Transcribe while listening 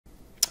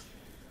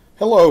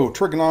Hello,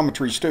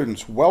 trigonometry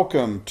students.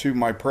 Welcome to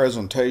my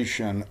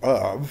presentation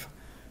of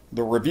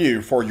the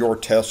review for your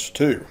test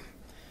 2.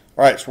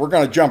 All right, so we're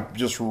going to jump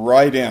just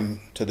right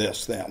into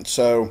this then.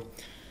 So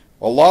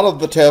a lot of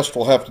the test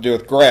will have to do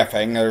with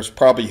graphing. There's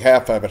probably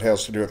half of it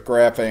has to do with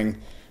graphing.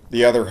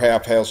 The other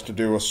half has to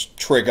do with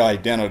trig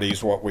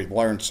identities, what we've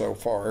learned so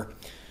far.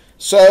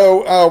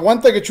 So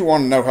one thing that you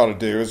want to know how to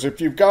do is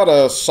if you've got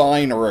a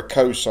sine or a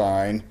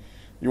cosine,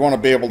 you want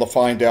to be able to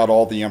find out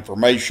all the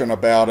information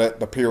about it,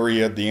 the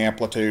period, the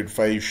amplitude,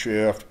 phase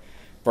shift,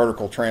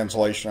 vertical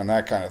translation, and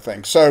that kind of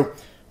thing. So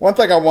one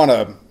thing I want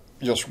to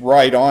just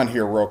write on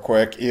here real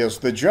quick is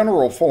the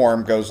general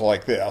form goes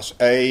like this.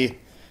 And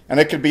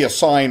it could be a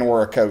sine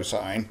or a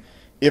cosine.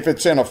 If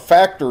it's in a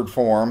factored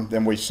form,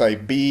 then we say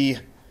b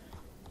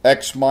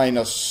x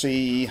minus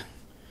c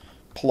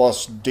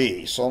plus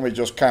d. So let me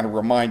just kind of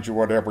remind you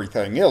what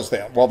everything is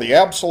then. Well, the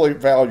absolute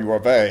value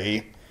of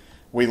a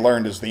we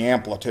learned is the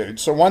amplitude.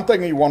 So one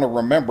thing you want to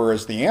remember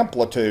is the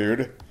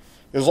amplitude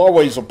is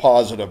always a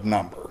positive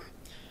number,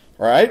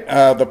 right?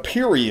 The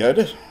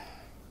period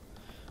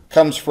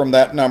comes from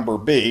that number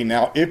b.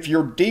 Now, if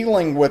you're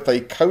dealing with a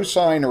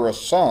cosine or a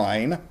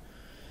sine,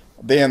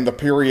 then the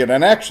period,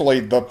 and actually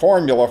the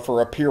formula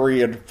for a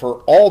period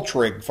for all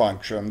trig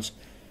functions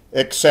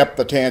except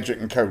the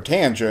tangent and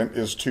cotangent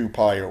is 2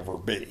 pi over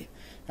b.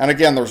 And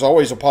again, there's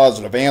always a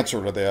positive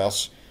answer to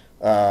this.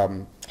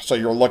 So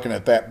you're looking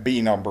at that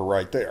b number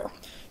right there.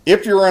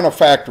 If you're in a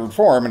factored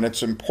form, and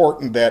it's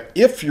important that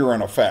if you're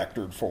in a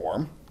factored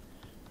form,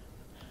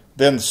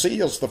 then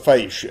c is the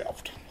phase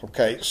shift.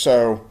 Okay,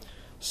 so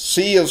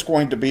c is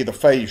going to be the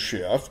phase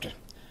shift.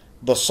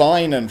 The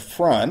sign in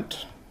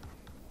front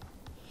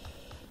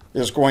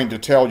is going to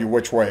tell you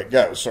which way it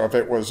goes. So if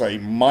it was a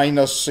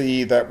minus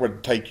c, that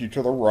would take you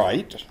to the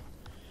right.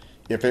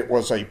 If it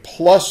was a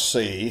plus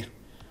c,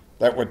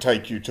 that would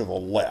take you to the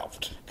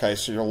left. Okay,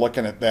 so you're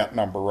looking at that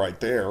number right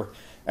there.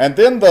 And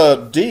then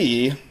the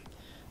d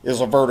is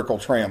a vertical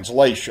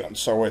translation.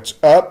 So it's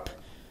up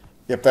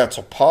if that's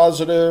a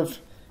positive,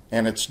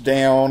 and it's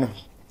down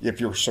if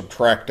you're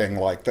subtracting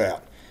like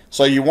that.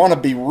 So you want to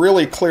be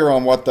really clear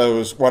on what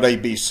A,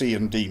 B, C,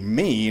 and D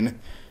mean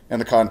in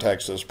the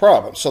context of this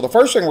problem. So the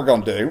first thing we're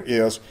going to do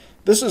is,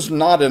 this is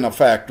not in a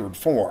factored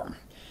form.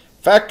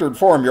 Factored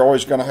form, you're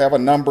always going to have a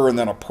number and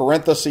then a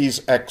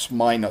parentheses x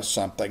minus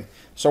something.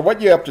 So what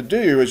you have to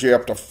do is you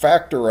have to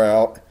factor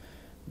out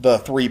the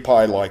 3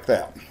 pi like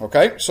that.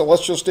 Okay, so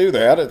let's just do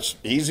that. It's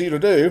easy to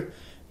do.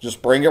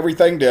 Just bring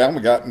everything down.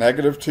 We got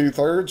negative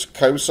 2/3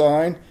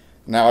 cosine.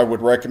 Now I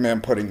would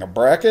recommend putting a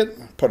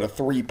bracket, put a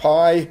 3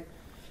 pi,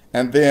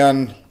 and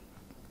then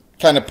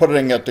kind of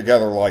putting it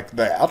together like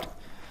that.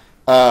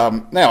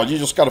 Now you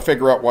just got to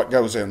figure out what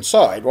goes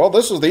inside. Well,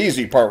 this is the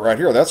easy part right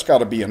here. That's got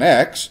to be an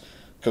x,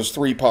 because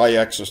 3 pi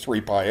x is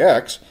 3 pi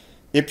x.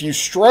 If you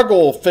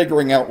struggle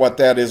figuring out what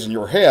that is in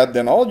your head,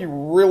 then all you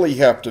really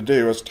have to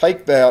do is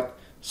take that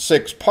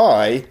 6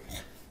 pi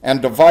and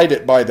divide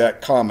it by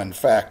that common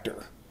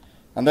factor.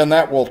 And then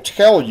that will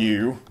tell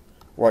you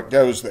what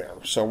goes there.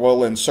 So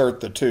we'll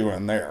insert the 2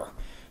 in there.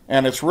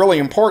 And it's really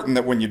important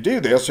that when you do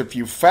this, if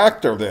you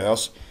factor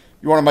this,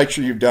 you want to make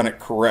sure you've done it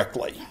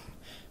correctly.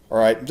 All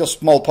right,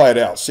 just multiply it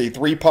out. See,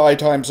 3 pi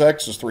times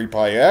x is 3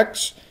 pi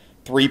x.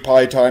 3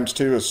 pi times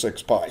 2 is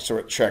 6 pi, so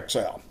it checks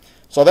out.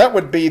 So that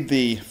would be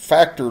the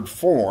factored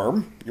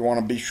form. You want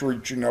to be sure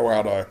that you know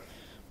how to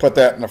put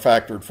that in a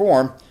factored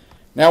form.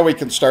 Now we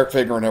can start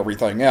figuring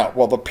everything out.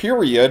 Well, the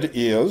period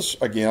is,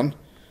 again,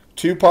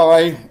 2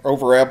 pi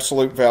over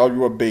absolute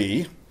value of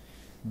b.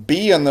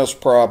 b in this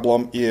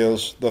problem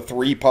is the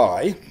 3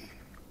 pi.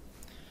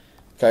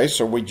 Okay,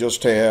 so we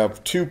just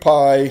have 2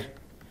 pi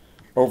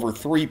over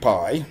 3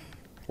 pi,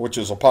 which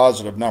is a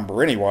positive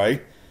number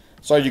anyway.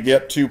 So you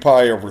get 2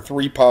 pi over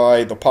 3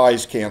 pi. The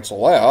pi's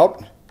cancel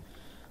out.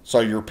 So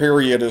your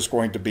period is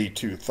going to be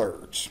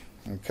 2/3.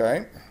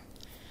 Okay,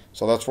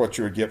 so that's what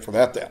you would get for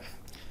that then.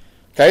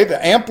 Okay,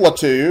 the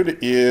amplitude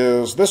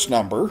is this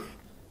number,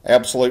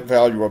 absolute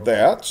value of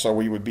that. So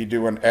we would be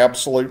doing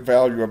absolute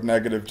value of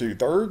negative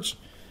 2/3.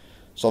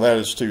 So that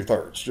is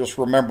 2/3. Just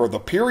remember, the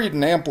period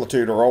and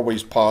amplitude are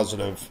always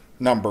positive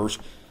numbers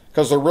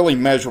because they're really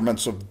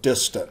measurements of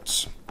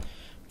distance.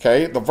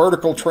 Okay, the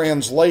vertical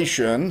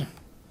translation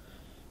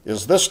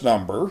is this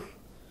number.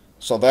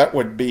 So that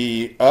would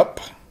be up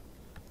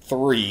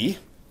 3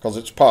 because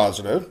it's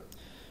positive.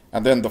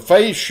 And then the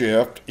phase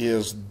shift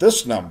is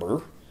this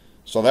number.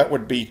 So that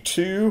would be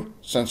 2,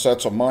 since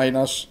that's a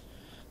minus,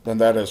 then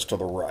that is to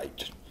the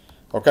right.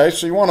 Okay,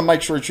 so you want to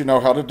make sure that you know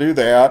how to do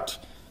that,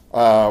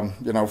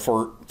 you know,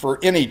 for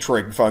any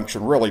trig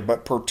function really,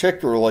 but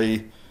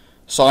particularly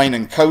sine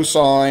and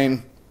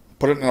cosine,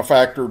 put it in a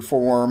factored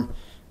form,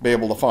 be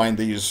able to find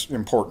these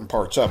important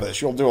parts of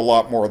this. You'll do a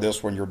lot more of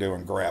this when you're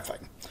doing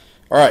graphing.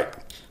 All right,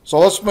 so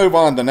let's move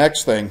on to the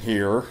next thing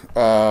here.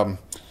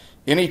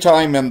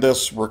 Anytime in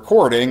this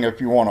recording,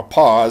 if you want to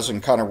pause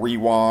and kind of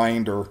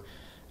rewind or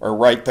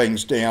write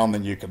things down,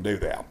 then you can do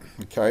that.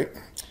 Okay.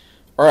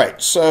 All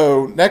right,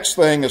 so next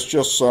thing is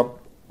just some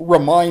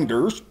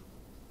reminders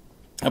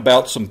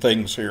about some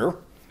things here.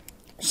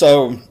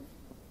 So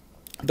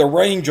the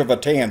range of a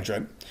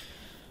tangent.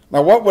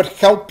 Now what would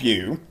help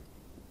you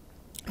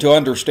to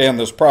understand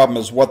this problem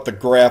is what the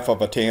graph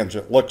of a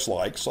tangent looks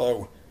like.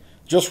 So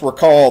just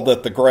recall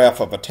that the graph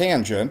of a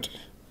tangent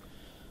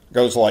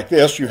goes like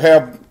this. You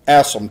have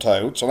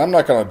asymptotes, and I'm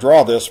not going to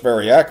draw this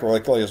very accurately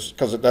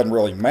because it doesn't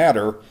really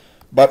matter,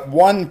 but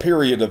one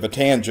period of a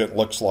tangent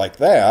looks like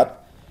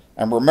that.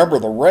 And remember,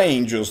 the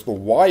range is the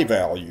y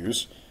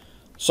values.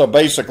 So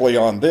basically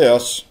on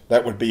this,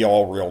 that would be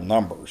all real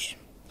numbers.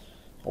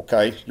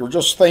 Okay, you're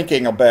just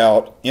thinking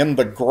about in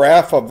the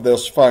graph of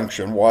this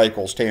function, y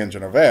equals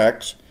tangent of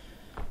x,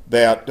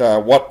 that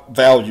what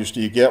values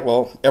do you get?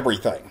 Well,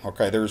 everything.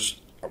 Okay, there's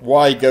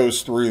y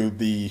goes through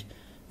the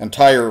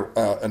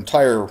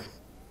entire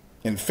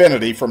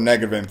infinity from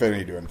negative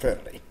infinity to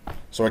infinity.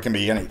 So it can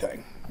be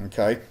anything.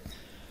 Okay,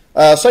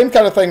 same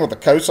kind of thing with the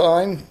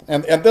cosine,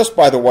 and this,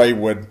 by the way,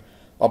 would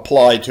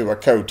apply to a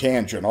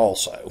cotangent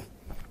also.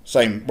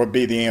 Same would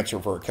be the answer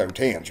for a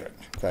cotangent.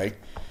 Okay.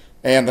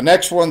 And the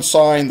next one,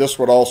 sine, this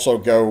would also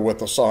go with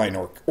the sine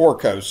or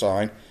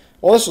cosine.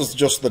 Well, this is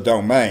just the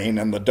domain,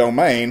 and the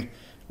domain,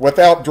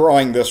 without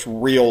drawing this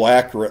real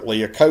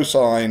accurately, a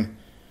cosine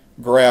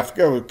graph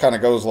kind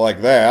of goes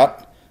like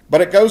that,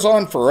 but it goes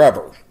on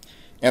forever.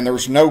 And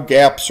there's no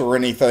gaps or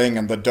anything,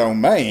 and the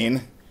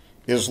domain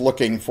is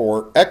looking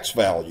for x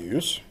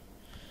values.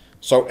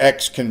 So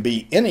x can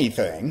be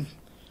anything,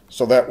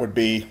 so that would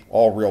be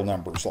all real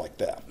numbers like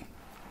that.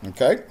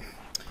 Okay?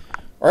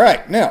 All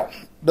right, now,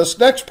 this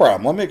next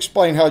problem, let me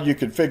explain how you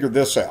could figure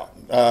this out.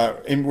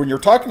 And when you're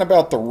talking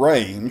about the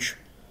range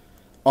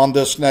on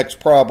this next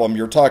problem,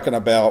 you're talking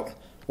about,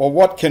 well,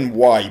 what can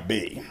y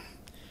be?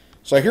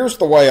 So here's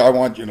the way I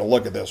want you to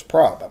look at this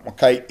problem.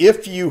 Okay,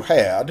 if you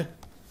had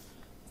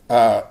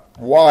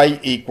y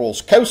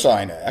equals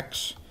cosine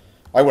x,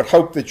 I would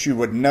hope that you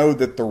would know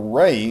that the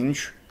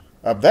range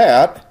of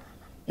that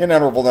in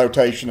interval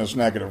notation is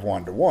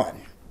 -1 to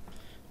 1.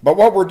 But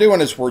what we're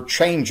doing is we're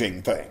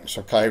changing things.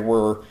 Okay,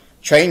 we're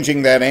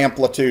changing that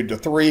amplitude to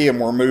 3, and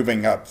we're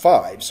moving up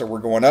 5. So we're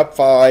going up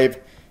 5,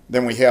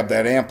 then we have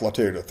that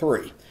amplitude of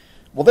 3.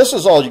 Well, this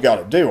is all you got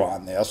to do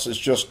on this, is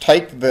just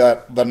take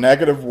the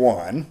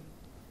 -1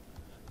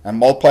 and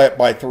multiply it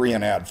by 3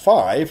 and add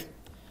 5,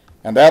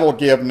 and that'll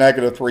give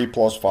 -3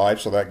 plus 5,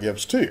 so that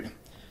gives 2.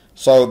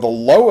 So the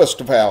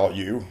lowest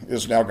value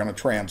is now going to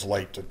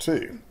translate to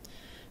 2.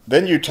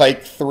 Then you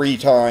take 3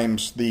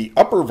 times the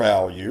upper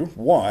value,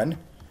 1,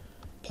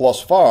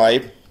 plus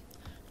 5,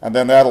 and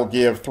then that'll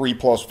give 3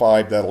 plus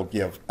 5, that'll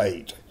give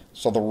 8.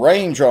 So the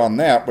range on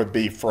that would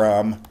be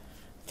from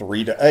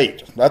 3 to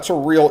 8. That's a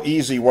real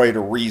easy way to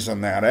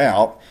reason that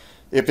out.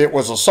 If it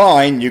was a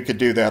sine, you could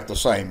do that the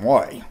same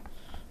way.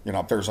 You know,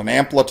 if there's an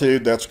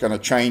amplitude, that's going to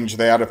change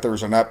that. If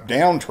there's an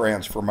up-down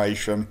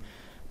transformation,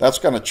 that's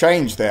going to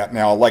change that.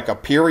 Now, like a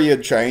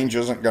period change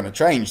isn't going to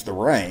change the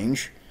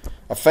range.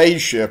 A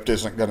phase shift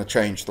isn't going to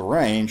change the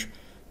range,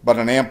 but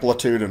an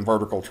amplitude and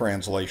vertical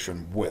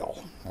translation will.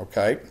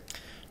 Okay?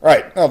 All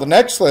right, now the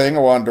next thing I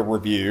wanted to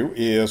review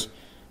is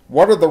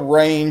what are the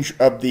range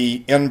of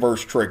the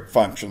inverse trig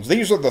functions?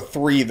 These are the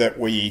 3 that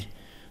we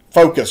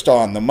focused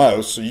on the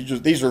most. So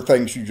these are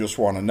things you just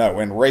want to know.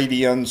 In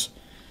radians,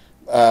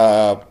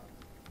 the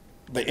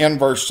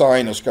inverse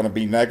sine is going to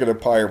be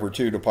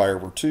 -pi/2 to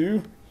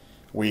pi/2.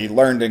 We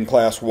learned in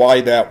class why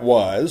that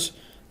was.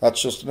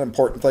 That's just an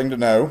important thing to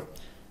know.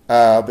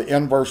 The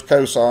inverse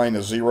cosine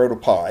is 0 to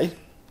pi.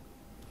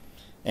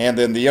 And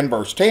then the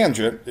inverse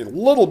tangent, a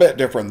little bit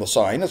different than the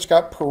sine. It's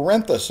got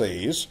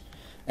parentheses.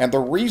 And the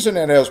reason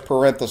it has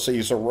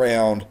parentheses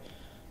around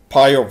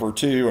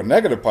pi/2 and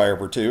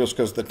 -pi/2 is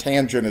because the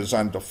tangent is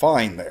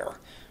undefined there.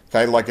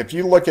 Okay, like if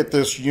you look at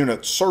this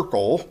unit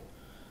circle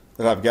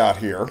that I've got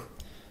here,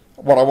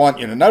 what I want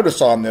you to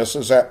notice on this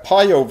is that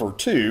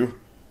pi/2,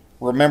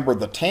 remember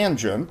the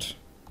tangent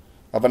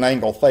of an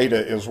angle theta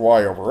is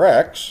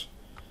y/x,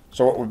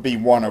 so it would be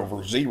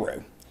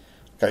 1/0.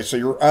 Okay, so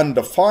you're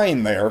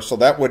undefined there, so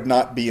that would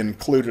not be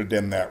included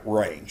in that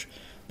range.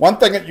 One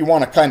thing that you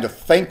want to kind of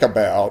think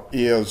about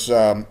is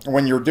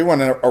when you're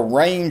doing a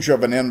range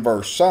of an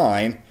inverse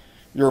sine,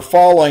 you're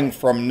falling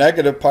from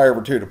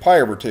 -pi/2 to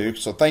pi/2,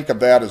 so think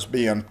of that as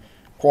being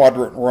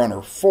quadrant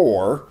runner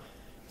 4.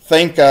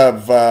 Think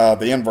of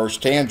the inverse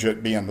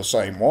tangent being the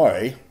same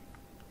way.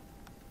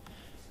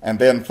 And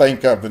then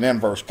think of an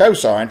inverse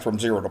cosine from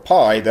 0 to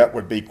pi, that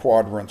would be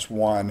quadrants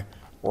 1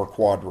 or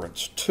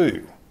quadrants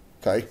 2.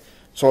 Okay?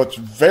 So it's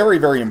very,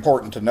 very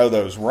important to know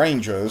those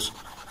ranges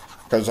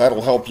because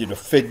that'll help you to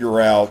figure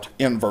out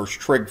inverse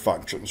trig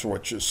functions,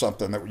 which is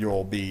something that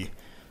you'll be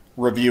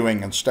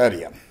reviewing and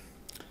studying.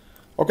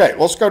 Okay,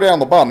 let's go down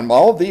the bottom.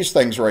 All of these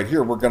things right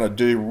here we're going to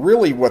do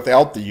really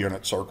without the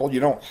unit circle.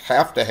 You don't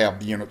have to have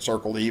the unit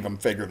circle to even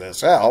figure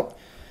this out.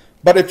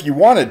 But if you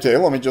wanted to,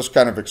 let me just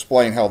kind of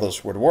explain how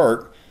this would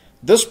work.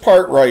 This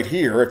part right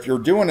here, if you're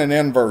doing an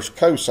inverse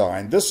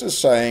cosine, this is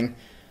saying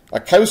a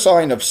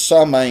cosine of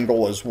some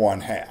angle is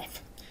 1/2.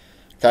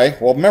 Okay,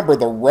 well remember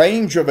the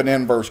range of an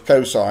inverse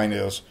cosine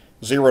is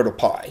 0 to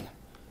pi.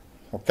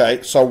 Okay,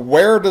 so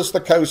where does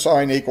the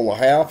cosine equal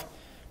 1/2?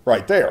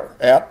 right there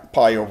at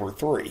pi over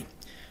 3.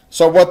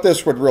 So what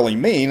this would really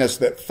mean is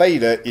that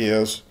theta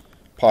is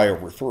pi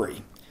over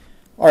 3.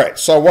 All right,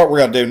 so what we're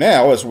going to do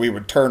now is we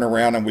would turn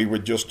around and we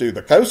would just do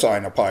the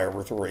cosine of pi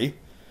over 3.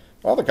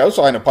 Well, the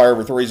cosine of pi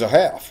over 3 is a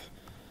half.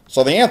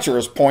 So the answer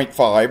is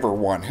 0.5 or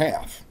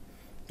 1/2.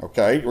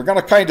 Okay, we're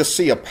going to kind of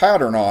see a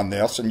pattern on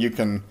this, and you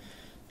can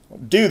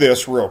do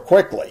this real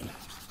quickly.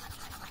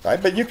 Okay,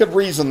 but you could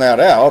reason that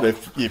out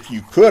if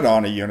you could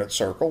on a unit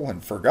circle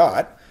and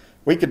forgot.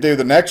 We could do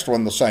the next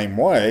one the same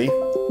way.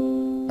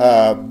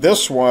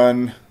 This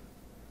one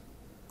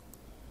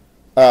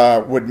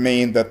would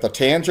mean that the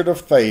tangent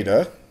of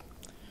theta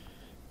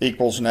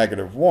equals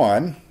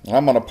 -1.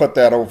 I'm going to put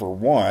that over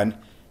 1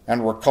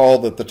 and recall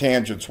that the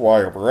tangent's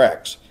y over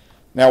x.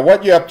 Now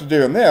what you have to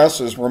do in this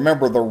is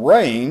remember the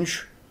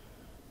range.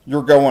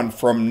 You're going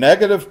from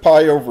negative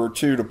pi over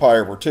 2 to pi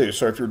over 2.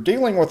 So if you're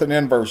dealing with an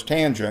inverse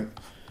tangent,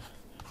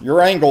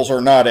 your angles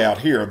are not out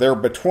here. They're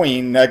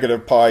between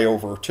negative pi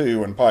over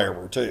 2 and pi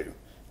over 2,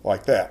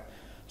 like that.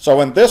 So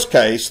in this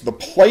case, the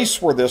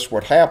place where this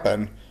would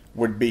happen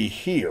would be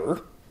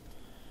here,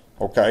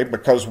 okay,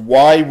 because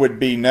y would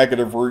be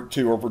negative root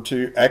 2 over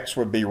 2, x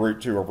would be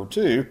root 2 over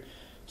 2.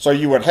 So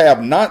you would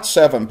have not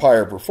 7 pi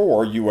over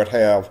 4, you would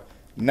have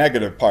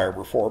negative pi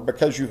over 4,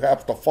 because you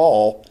have to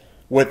fall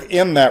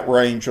within that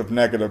range of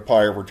negative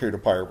pi over 2 to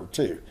pi over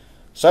 2.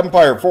 7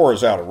 pi over 4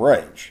 is out of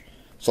range.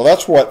 So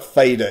that's what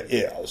theta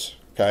is,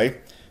 okay?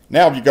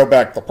 Now if you go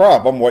back to the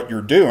problem, what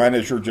you're doing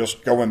is you're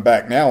just going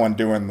back now and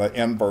doing the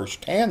inverse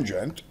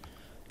tangent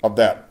of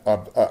that,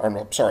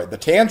 the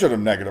tangent of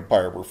negative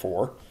pi over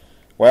 4.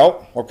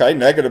 Well, okay,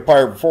 negative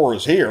pi over 4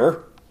 is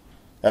here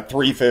at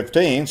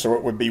 315, so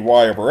it would be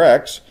y over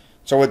x,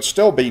 so it'd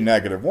still be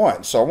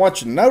 -1. So I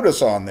want you to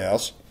notice on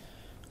this,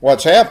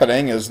 what's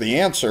happening is the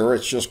answer,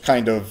 it's just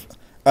kind of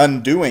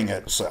undoing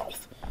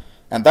itself.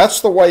 And that's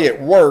the way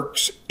it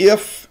works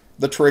if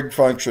the trig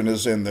function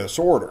is in this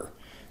order.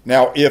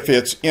 Now, if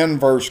it's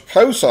inverse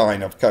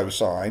cosine of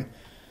cosine,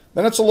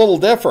 then it's a little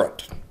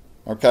different,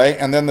 okay?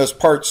 And then this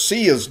part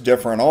C is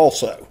different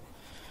also.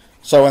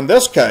 So in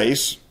this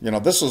case, you know,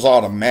 this is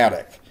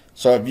automatic.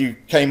 So if you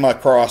came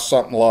across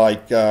something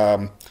like,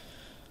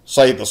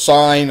 say, the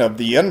sine of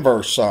the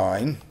inverse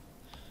sine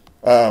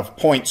of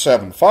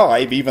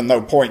 0.75, even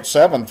though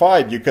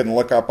 0.75 you couldn't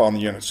look up on the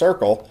unit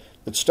circle,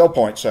 it's still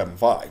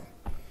 0.75.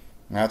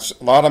 That's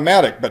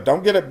automatic, but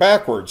don't get it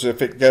backwards.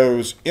 If it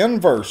goes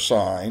inverse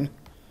sine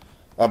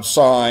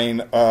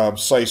of,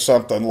 say,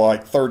 something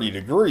like 30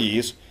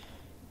 degrees,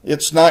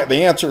 it's not,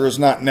 the answer is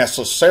not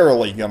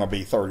necessarily going to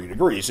be 30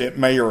 degrees. It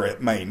may or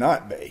it may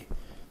not be.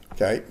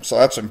 Okay, so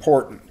that's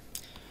important.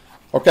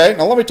 Okay,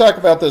 now let me talk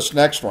about this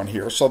next one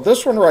here. So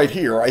this one right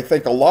here, I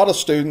think a lot of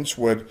students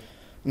would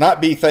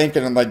not be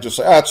thinking and they'd just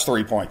say, it's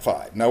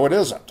 3.5. No, it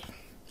isn't.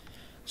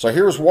 So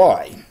here's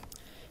why.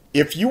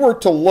 If you were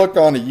to look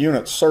on a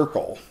unit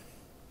circle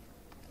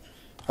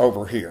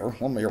over here,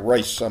 let me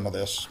erase some of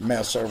this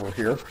mess over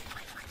here.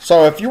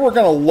 So if you were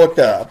going to look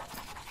up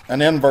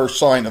an inverse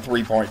sine of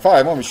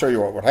 3.5, let me show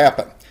you what would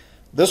happen.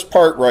 This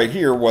part right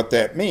here, what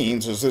that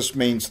means is this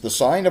means the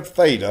sine of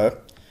theta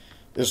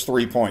is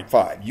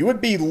 3.5. You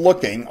would be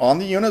looking on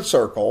the unit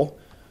circle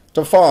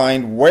to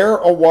find where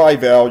a y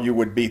value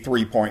would be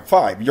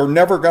 3.5. You're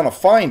never going to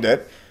find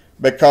it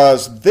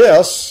because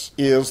this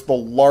is the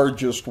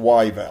largest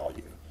y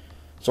value.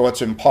 So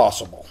it's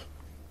impossible.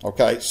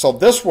 Okay, so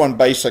this one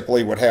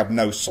basically would have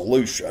no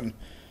solution.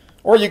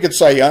 Or you could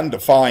say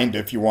undefined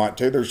if you want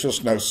to. There's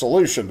just no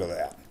solution to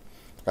that.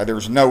 Okay,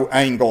 there's no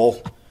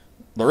angle.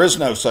 There is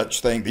no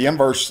such thing. The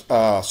inverse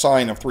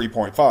sine of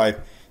 3.5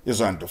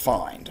 is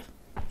undefined.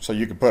 So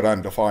you could put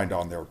undefined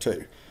on there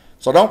too.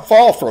 So don't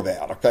fall for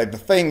that. Okay, the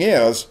thing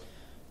is,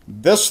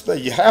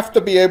 you have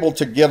to be able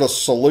to get a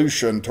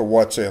solution to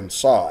what's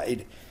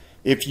inside.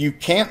 If you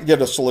can't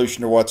get a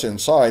solution to what's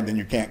inside, then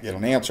you can't get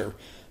an answer.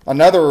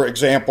 Another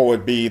example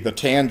would be the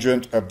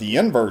tangent of the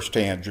inverse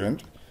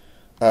tangent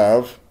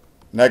of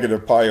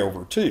negative pi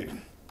over 2.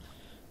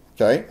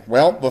 Okay,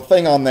 well, the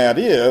thing on that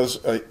is,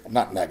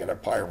 not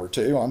negative pi over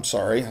 2, I'm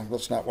sorry,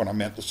 that's not what I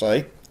meant to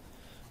say.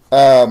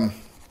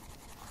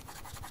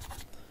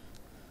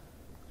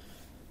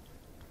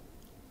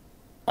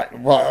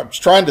 What I was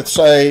trying to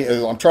say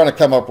is I'm trying to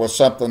come up with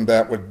something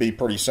that would be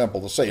pretty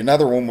simple to see.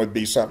 Another one would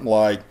be something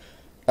like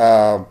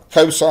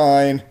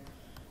cosine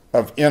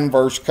of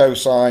inverse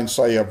cosine,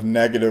 say, of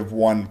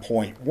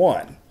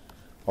 -1.1.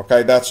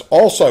 Okay, that's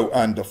also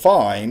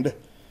undefined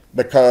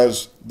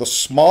because the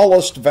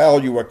smallest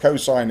value a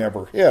cosine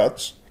ever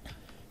hits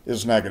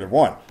is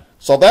 -1.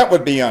 So that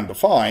would be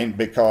undefined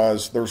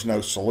because there's no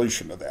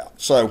solution to that.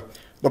 So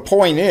the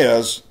point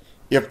is,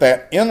 if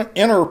that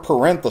inner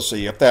parenthesis,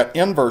 if that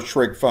inverse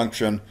trig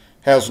function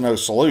has no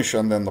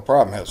solution, then the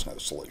problem has no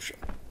solution.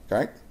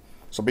 Okay,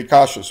 so be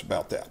cautious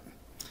about that.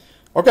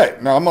 Okay,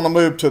 now I'm going to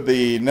move to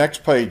the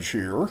next page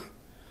here,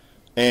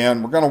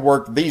 and we're going to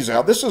work these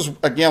out. This is,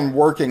 again,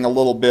 working a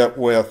little bit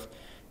with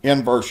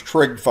inverse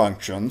trig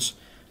functions.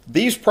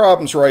 These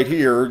problems right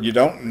here, you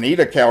don't need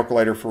a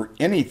calculator for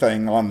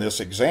anything on this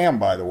exam,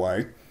 by the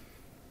way.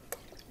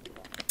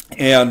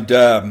 And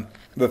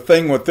the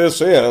thing with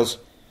this is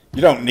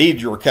you don't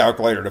need your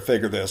calculator to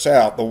figure this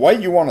out. The way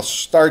you want to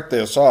start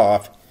this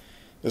off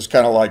is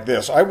kind of like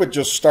this. I would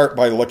just start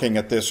by looking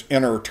at this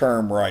inner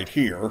term right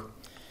here,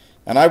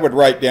 and I would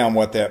write down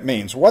what that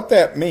means. What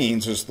that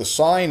means is the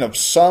sine of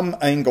some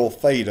angle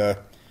theta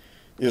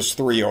is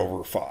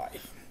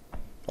 3/5.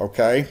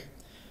 Okay?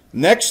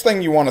 Next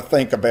thing you want to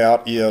think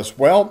about is,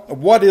 well,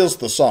 what is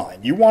the sine?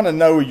 You want to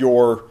know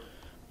your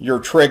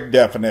trig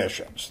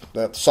definitions.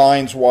 That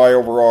sines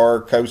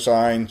y/r,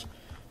 cosines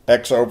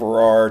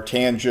x/r,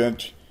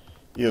 tangent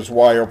is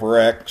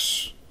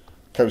y/x,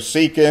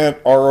 cosecant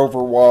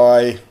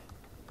r/y,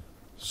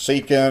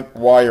 secant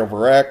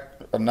y/x,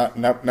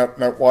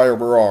 nope,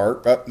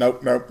 y/r,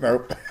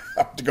 nope,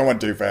 I'm going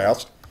too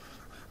fast.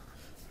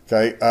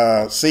 Okay,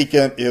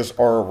 secant is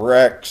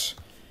r/x,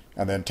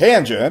 and then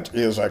tangent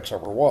is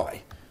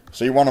x/y.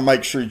 So you want to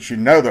make sure that you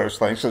know those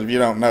things, because if you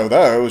don't know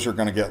those, you're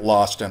going to get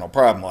lost in a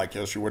problem like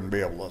this. You wouldn't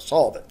be able to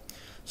solve it.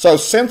 So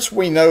since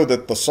we know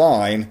that the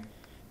sine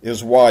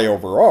is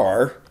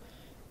y/r,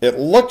 it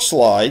looks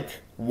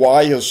like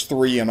y is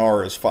 3 and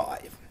r is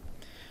 5.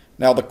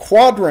 Now the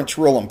quadrant's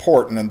real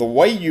important, and the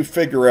way you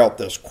figure out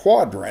this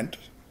quadrant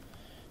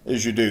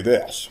is you do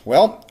this.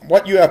 Well,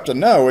 what you have to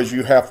know is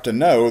you have to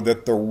know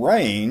that the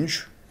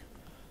range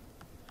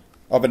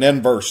of an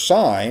inverse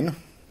sine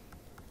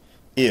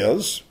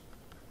is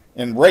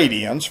in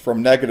radians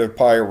from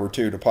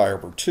 -pi/2 to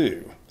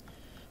pi/2.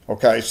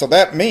 Okay, so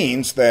that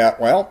means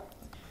that, well,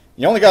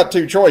 you only got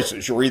two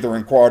choices. You're either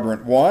in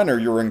quadrant 1 or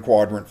you're in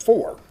quadrant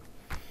 4.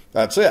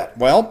 That's it.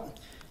 Well,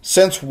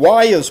 since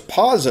y is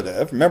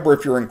positive, remember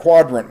if you're in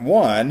quadrant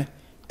 1,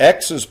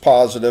 x is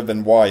positive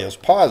and y is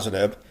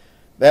positive,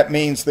 that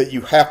means that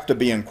you have to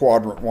be in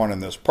quadrant 1 in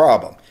this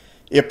problem.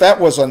 If that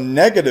was a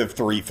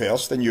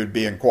 -3/5, then you'd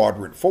be in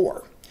quadrant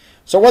 4.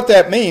 So what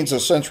that means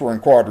is since we're in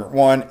quadrant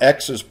 1,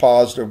 x is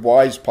positive,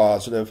 y is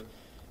positive,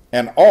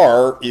 and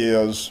r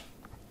is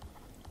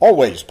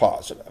always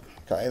positive.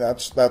 Okay,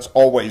 that's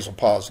always a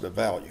positive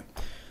value.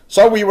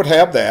 So we would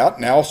have that.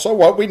 Now, so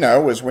what we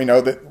know is we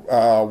know that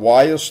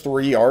y is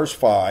 3, r is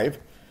 5.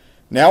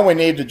 Now we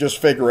need to just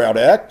figure out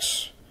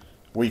x.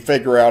 We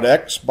figure out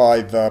x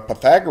by the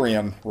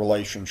Pythagorean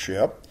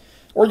relationship,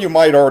 or you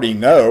might already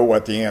know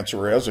what the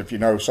answer is if you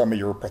know some of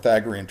your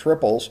Pythagorean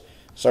triples.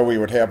 So we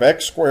would have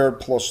x squared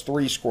plus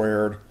 3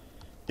 squared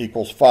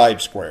equals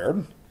 5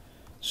 squared.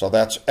 So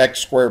that's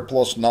x squared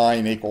plus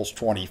 9 equals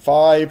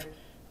 25.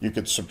 You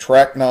could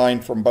subtract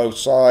 9 from both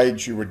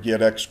sides. You would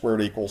get x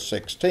squared equals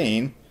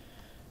 16.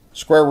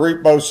 Square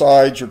root both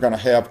sides, you're going to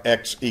have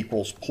x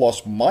equals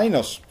plus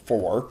minus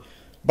 4.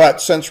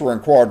 But since we're in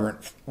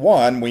quadrant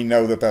 1, we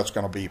know that that's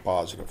going to be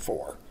positive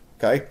 4.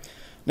 Okay?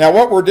 Now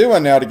what we're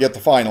doing now to get the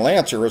final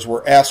answer is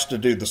we're asked to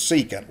do the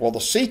secant. Well, the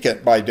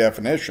secant, by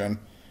definition,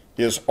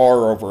 is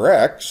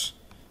r/x.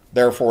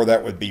 Therefore,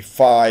 that would be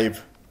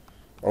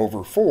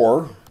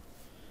 5/4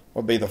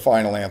 would be the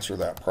final answer to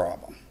that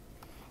problem.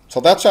 So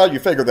that's how you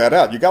figure that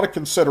out. You got to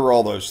consider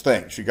all those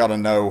things. You got to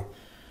know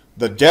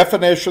the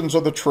definitions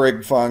of the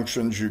trig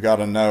functions. You got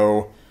to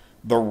know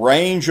the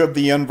range of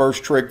the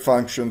inverse trig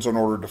functions in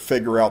order to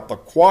figure out the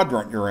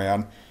quadrant you're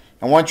in.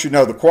 And once you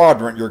know the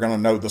quadrant, you're going to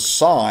know the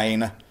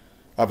sine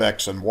of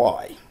x and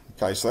y.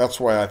 Okay, so that's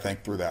the way I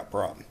think through that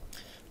problem.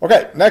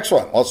 Okay, next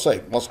one. Let's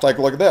see. Let's take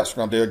a look at this.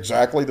 We're going to do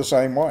exactly the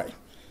same way.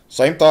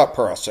 Same thought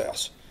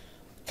process.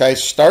 Okay,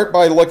 start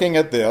by looking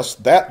at this.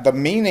 The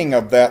meaning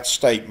of that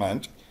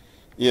statement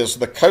is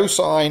the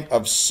cosine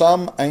of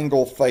some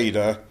angle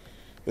theta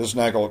is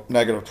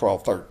negative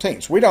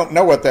 12/13. We don't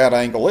know what that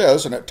angle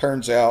is, and it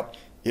turns out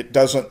it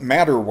doesn't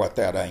matter what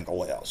that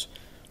angle is.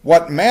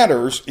 What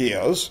matters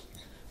is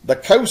the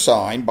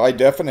cosine, by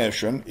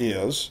definition,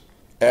 is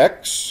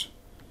x/r.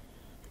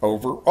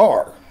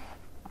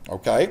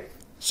 Okay?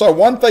 So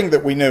one thing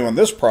that we knew in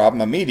this problem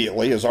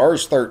immediately is r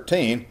is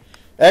 13,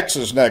 x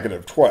is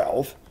negative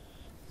 12.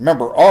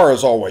 Remember, r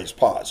is always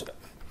positive.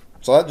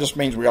 So that just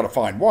means we got to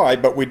find y,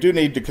 but we do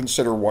need to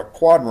consider what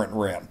quadrant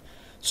we're in.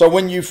 So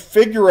when you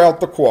figure out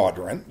the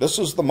quadrant, this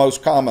is the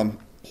most common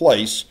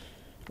place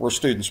where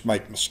students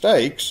make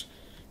mistakes,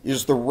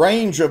 is the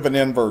range of an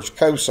inverse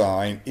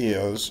cosine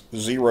is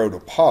 0 to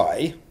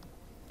pi,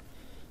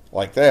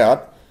 like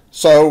that.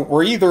 So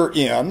we're either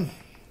in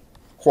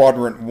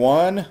quadrant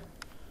 1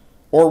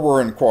 or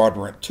we're in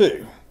quadrant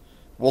 2.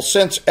 Well,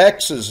 since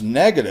x is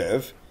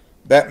negative,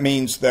 that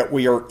means that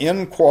we are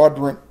in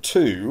quadrant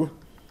 2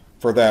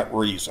 for that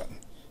reason.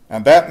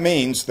 And that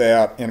means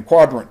that in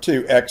quadrant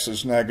 2, x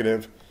is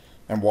negative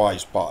and y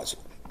is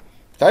positive.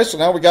 Okay, so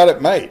now we got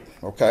it made.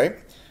 Okay,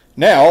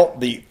 now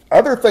the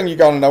other thing you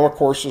got to know, of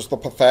course, is the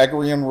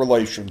Pythagorean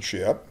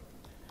relationship.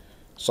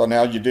 So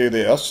now you do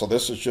this. So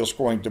this is just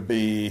going to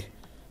be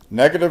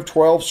negative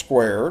 12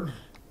 squared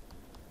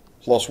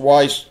plus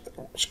y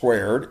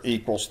squared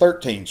equals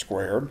 13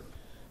 squared.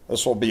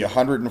 This will be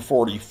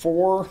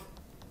 144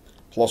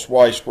 plus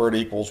y squared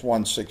equals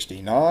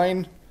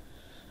 169.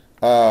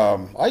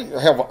 I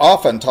have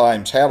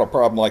oftentimes had a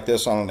problem like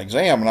this on an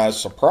exam, and I was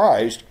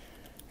surprised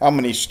how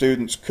many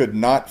students could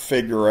not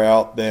figure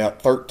out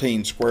that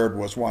 13 squared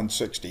was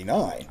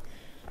 169?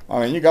 I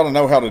mean, you got to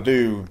know how to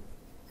do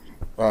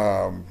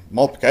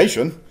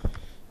multiplication,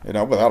 you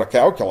know, without a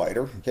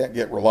calculator. You can't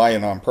get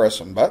relying on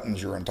pressing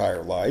buttons your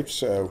entire life.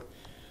 So,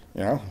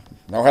 you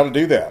know how to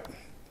do that.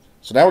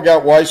 So now we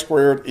got y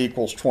squared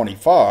equals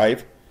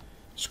 25.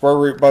 Square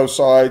root both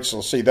sides, so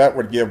see that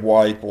would give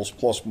y equals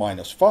plus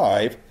minus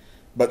 5.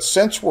 But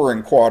since we're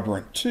in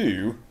quadrant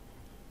 2,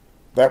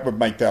 that would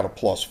make that a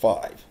plus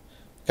 5.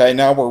 Okay,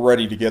 now we're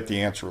ready to get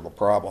the answer of the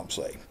problem,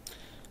 see.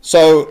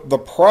 So the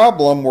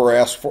problem we're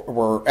asked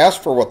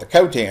for what the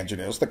cotangent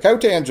is. The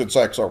cotangent's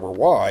x over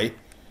y,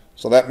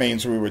 so that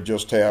means we would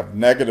just have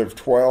negative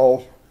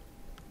 12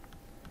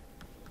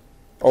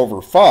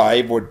 over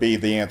 5 would be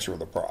the answer of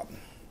the problem.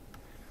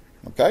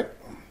 Okay,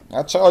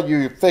 that's how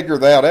you figure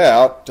that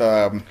out.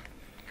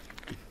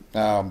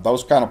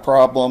 Those kind of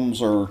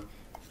problems are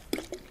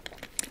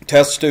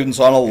test students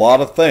on a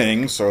lot of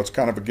things, so it's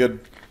kind of a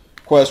good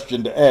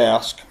question to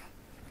ask.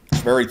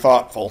 It's very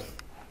thoughtful.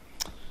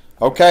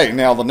 Okay,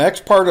 now the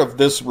next part of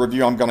this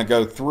review I'm going to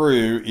go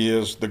through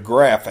is the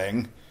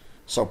graphing.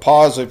 So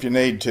pause if you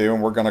need to,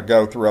 and we're going to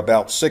go through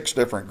about 6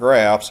 different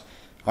graphs.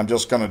 I'm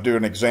just going to do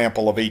an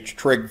example of each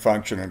trig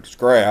function in its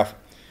graph.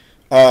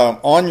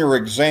 On your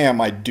exam,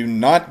 I do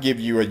not give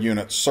you a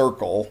unit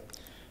circle.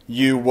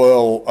 You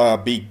will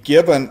be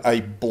given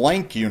a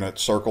blank unit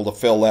circle to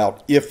fill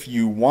out if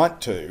you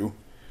want to.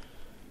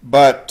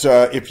 But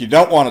if you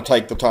don't want to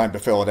take the time to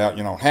fill it out,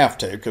 you don't have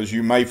to, because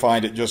you may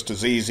find it just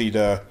as easy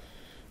to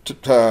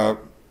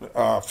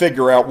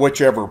figure out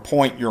whichever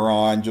point you're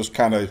on, just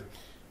kind of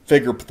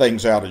figure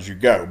things out as you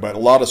go. But a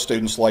lot of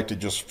students like to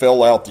just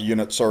fill out the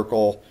unit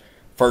circle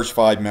first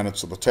 5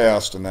 minutes of the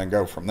test and then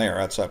go from there.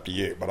 That's up to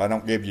you, but I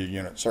don't give you a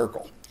unit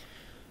circle.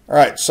 All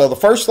right, so the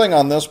first thing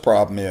on this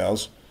problem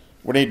is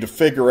we need to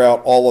figure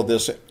out all of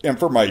this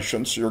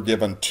information. So you're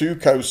given 2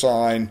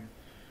 cosine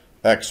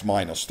x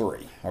minus 3,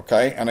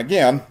 okay? And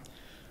again,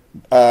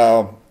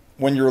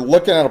 when you're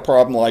looking at a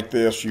problem like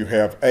this, you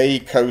have a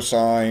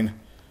cosine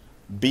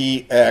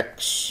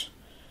bx,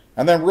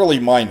 and then really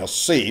minus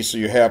c, so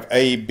you have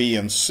a, b,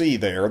 and c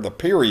there. The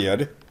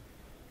period,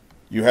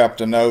 you have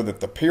to know that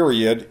the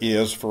period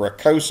is, for a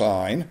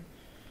cosine,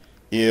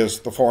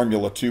 is the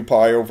formula 2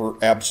 pi over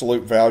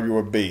absolute value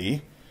of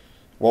b.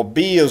 Well,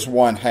 b is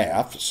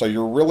 1/2, so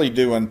you're really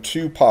doing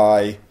 2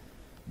 pi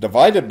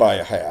divided by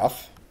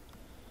 1/2.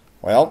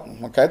 Well,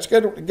 okay, it's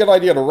a good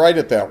idea to write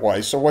it that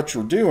way. So what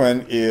you're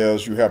doing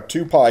is you have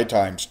 2 pi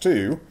times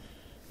 2.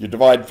 You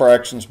divide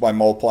fractions by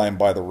multiplying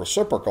by the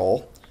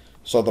reciprocal.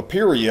 So the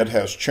period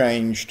has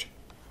changed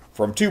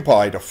from 2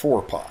 pi to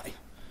 4 pi.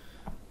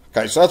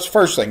 Okay, so that's the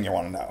first thing you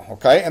want to know.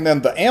 Okay, and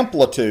then the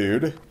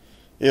amplitude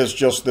is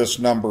just this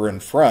number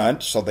in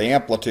front. So the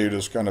amplitude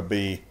is going to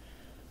be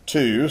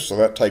 2, so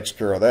that takes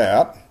care of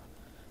that.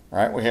 All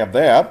right, we have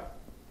that.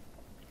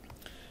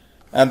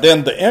 And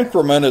then the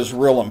increment is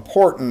real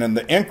important, and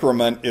the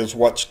increment is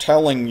what's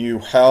telling you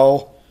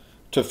how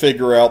to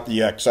figure out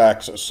the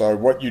x-axis. So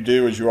what you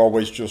do is you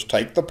always just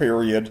take the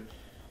period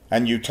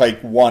and you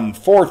take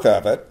 1/4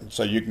 of it.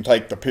 So you can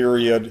take the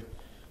period,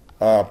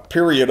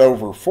 period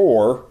over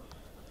 4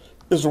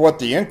 is what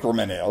the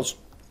increment is.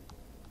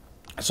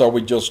 So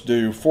we just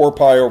do 4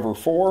 pi over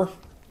 4.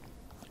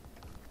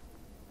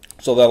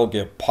 So that'll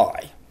give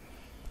pi.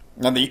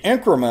 Now the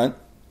increment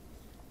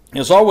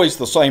is always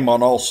the same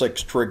on all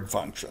 6 trig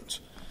functions.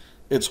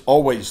 It's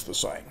always the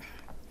same.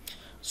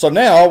 So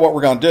now what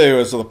we're going to do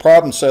is the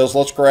problem says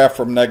let's graph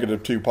from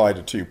negative 2 pi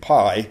to 2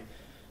 pi.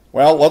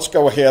 Well, let's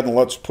go ahead and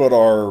let's put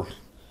our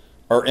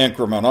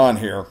increment on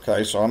here.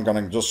 Okay, so I'm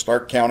going to just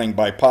start counting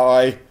by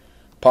pi,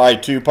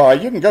 2 pi.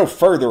 You can go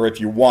further if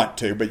you want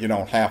to, but you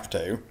don't have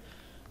to.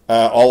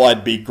 All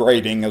I'd be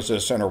grading is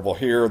this interval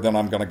here. Then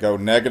I'm going to go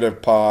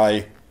negative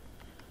pi,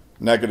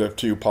 negative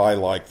 2 pi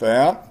like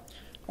that.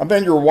 And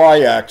then your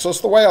y-axis,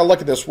 the way I look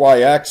at this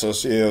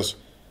y-axis is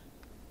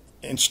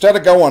instead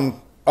of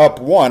going up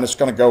 1, it's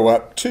going to go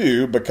up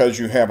 2 because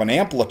you have an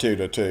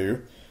amplitude of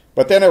 2,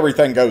 but then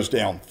everything goes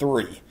down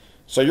 3.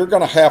 So you're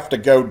going to have to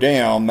go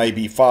down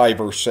maybe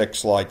 5 or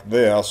 6 like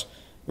this.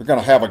 You're going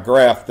to have a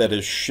graph that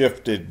is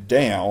shifted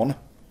down.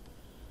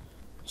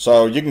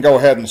 So you can go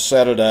ahead and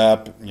set it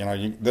up. You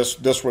know,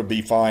 this would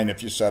be fine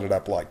if you set it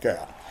up like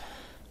that.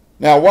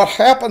 Now, what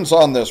happens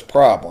on this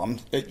problem,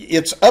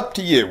 it's up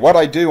to you. What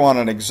I do on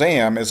an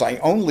exam is I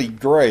only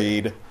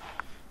grade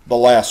the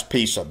last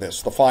piece of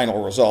this, the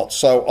final result.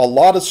 So a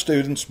lot of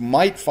students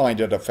might find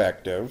it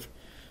effective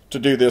to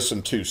do this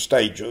in 2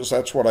 stages.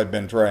 That's what I've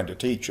been trying to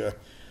teach you.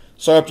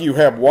 So if you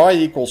have y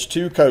equals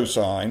 2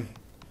 cosine,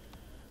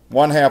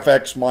 1/2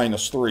 x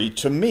minus 3,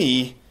 to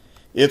me,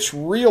 it's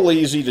real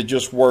easy to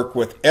just work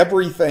with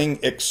everything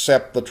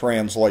except the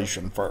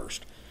translation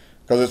first,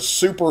 because it's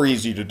super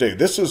easy to do.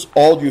 This is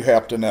all you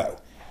have to know.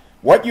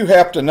 What you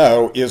have to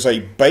know is a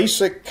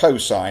basic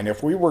cosine.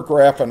 If we were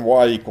graphing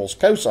y equals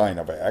cosine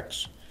of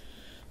x,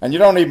 and you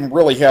don't even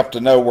really have to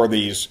know where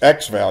these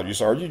x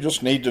values are, you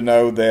just need to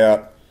know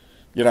that,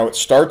 you know, it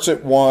starts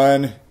at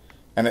 1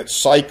 and it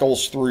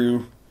cycles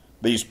through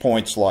these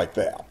points like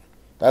that.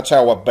 That's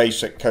how a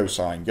basic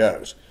cosine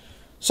goes.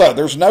 So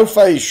there's no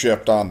phase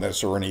shift on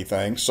this or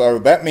anything, so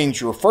that means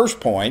your first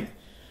point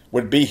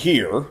would be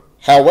here.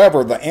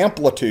 However, the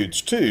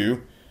amplitude's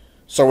 2,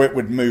 so it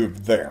would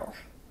move there.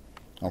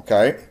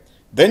 Okay?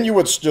 Then you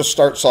would just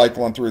start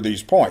cycling through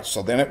these points.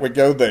 So then it would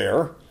go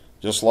there,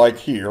 just like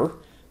here.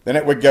 Then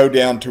it would go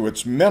down to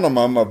its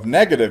minimum of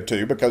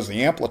 -2 because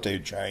the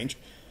amplitude changed.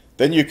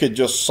 Then you could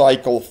just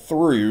cycle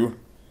through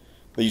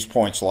these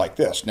points like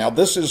this. Now,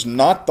 this is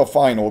not the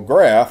final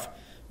graph,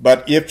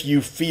 but if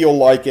you feel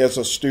like as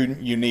a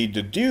student you need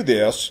to do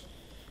this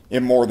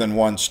in more than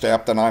one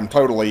step, then I'm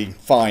totally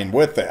fine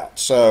with that.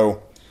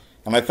 So,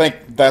 and I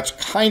think that's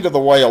kind of the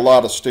way a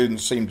lot of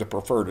students seem to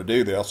prefer to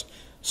do this.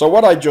 So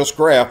what I just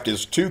graphed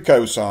is 2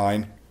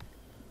 cosine,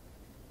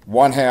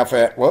 1/2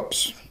 at,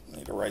 whoops,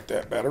 need to write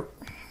that better.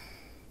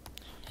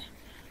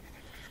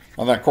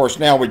 And then, of course,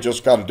 now we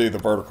just got to do the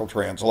vertical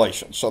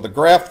translation. So the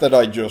graph that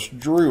I just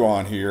drew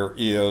on here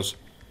is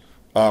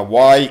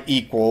y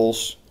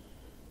equals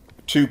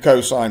 2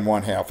 cosine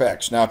 1/2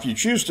 x. Now, if you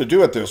choose to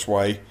do it this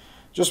way,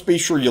 just be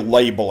sure you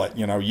label it.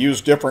 You know,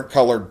 use different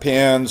colored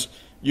pens,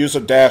 use a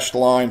dashed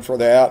line for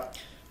that.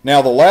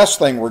 Now, the last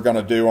thing we're going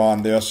to do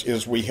on this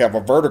is we have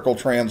a vertical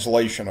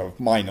translation of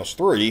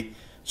 -3.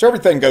 So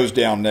everything goes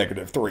down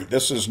 -3.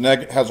 This is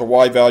has a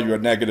y value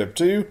of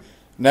 -2.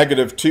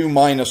 -2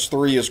 minus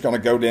 3 is going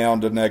to go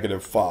down to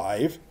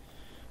 -5.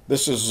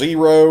 This is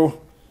 0.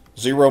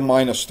 0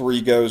 minus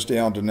 3 goes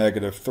down to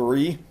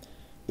 -3.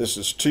 This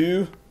is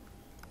 2.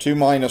 2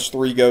 minus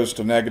 3 goes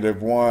to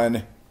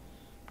 -1,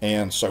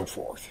 and so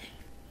forth.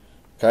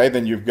 Okay,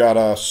 then you've got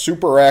a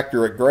super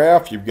accurate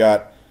graph. You've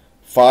got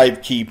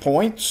 5 key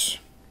points.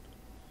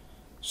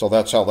 So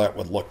that's how that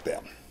would look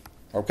then.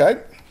 Okay?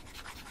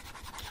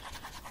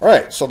 All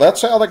right, so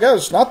that's how that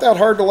goes. It's not that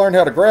hard to learn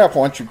how to graph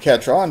once you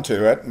catch on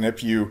to it. And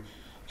if you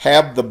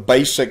have the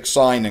basic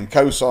sine and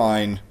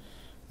cosine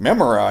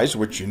memorized,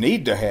 which you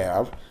need to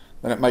have,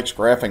 then it makes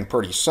graphing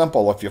pretty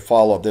simple if you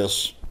follow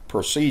this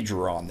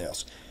procedure on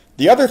this.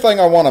 The other thing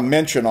I want to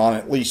mention on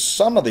at least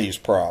some of these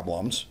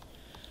problems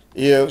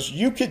is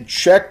you could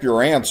check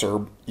your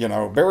answer, you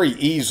know, very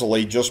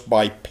easily just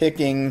by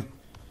picking,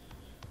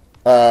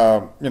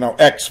 you know,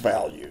 x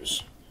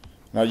values.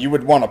 Now, you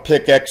would want to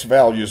pick x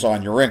values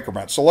on your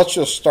increment. So let's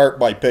just start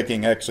by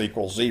picking x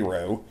equals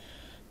 0.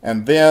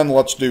 And then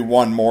let's do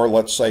one more.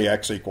 Let's say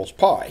x equals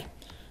pi.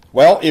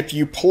 Well, if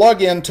you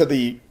plug into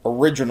the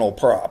original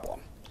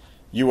problem,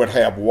 you would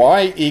have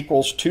y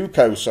equals 2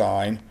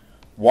 cosine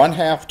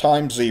 1/2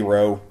 times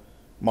 0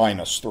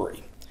 minus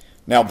 3.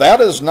 Now,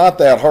 that is not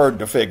that hard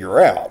to figure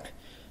out.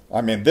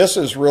 I mean, this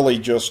is really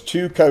just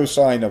 2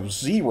 cosine of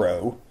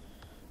 0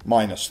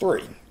 minus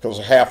 3, because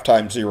 1/2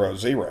 times 0 is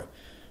 0.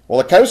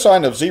 Well, the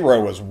cosine of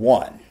 0 is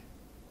 1.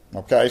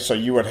 Okay, so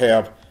you would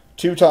have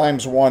 2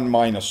 times 1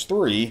 minus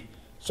 3,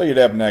 so you'd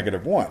have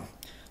 -1.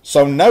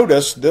 So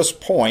notice this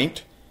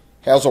point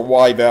has a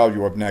y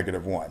value of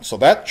 -1. So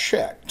that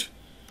checked.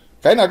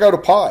 Okay, now go to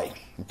pi.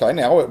 Okay,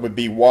 now it would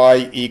be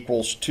y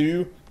equals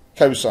 2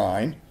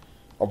 cosine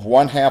of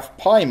 1/2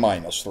 pi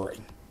minus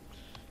 3.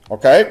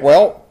 Okay,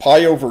 well,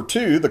 pi over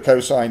 2, the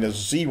cosine is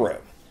 0.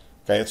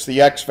 Okay, it's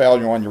the x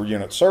value on your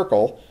unit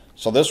circle.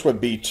 So this would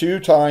be 2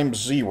 times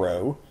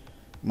 0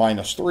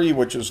 minus 3,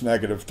 which is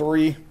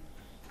 -3.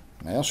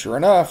 Well, sure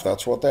enough,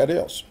 that's what that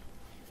is.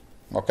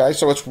 Okay,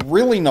 so it's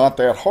really not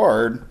that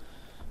hard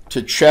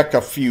to check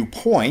a few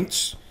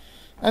points.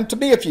 And to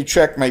me, if you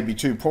check maybe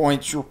 2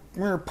 points,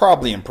 you're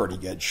probably in pretty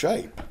good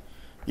shape.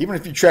 Even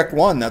if you check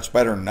 1, that's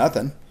better than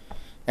nothing.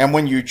 And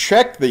when you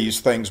check these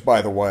things,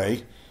 by the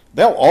way,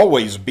 they'll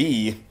always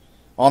be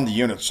on the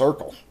unit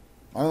circle.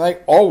 I mean, they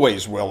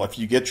always will if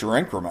you get your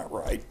increment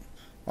right.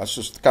 That's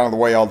just kind of the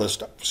way all this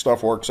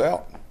stuff works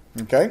out.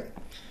 Okay?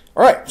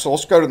 All right, so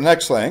let's go to the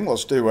next thing.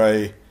 Let's do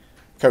a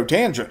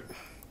cotangent.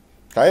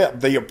 Okay,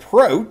 the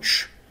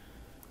approach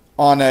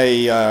on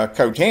a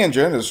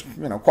cotangent is,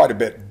 you know, quite a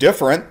bit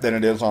different than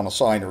it is on a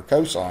sine or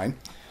cosine.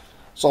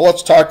 So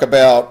let's talk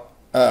about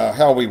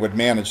how we would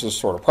manage this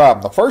sort of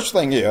problem. The first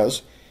thing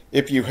is,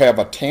 if you have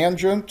a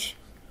tangent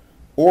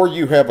or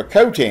you have a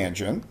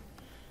cotangent,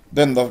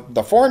 then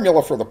the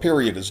formula for the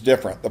period is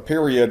different. The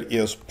period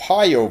is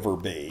pi over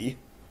b.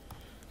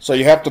 So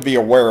you have to be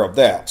aware of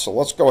that. So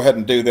let's go ahead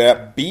and do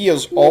that. B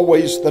is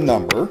always the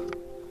number.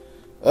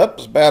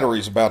 Oops,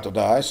 battery's about to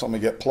die, so let me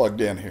get plugged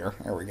in here.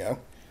 There we go.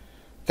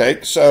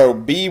 Okay, so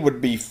B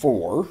would be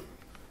 4.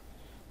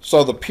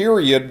 So the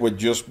period would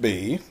just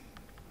be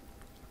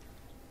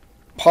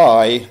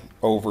pi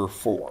over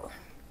 4.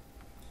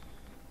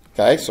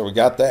 Okay, so we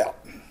got that.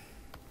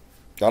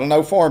 Got to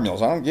know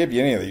formulas. I don't give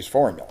you any of these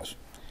formulas.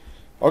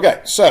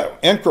 Okay, so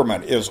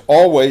increment is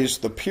always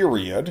the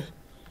period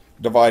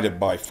divided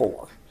by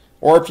 4.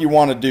 Or if you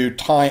want to do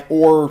time,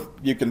 or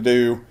you can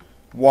do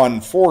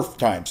 1/4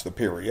 times the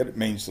period. It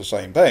means the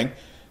same thing.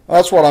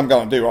 That's what I'm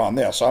going to do on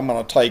this. I'm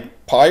going to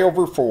take pi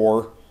over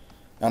 4,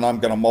 and I'm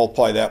going to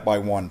multiply that by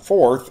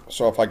 1/4.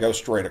 So if I go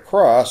straight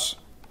across,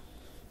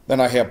 then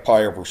I have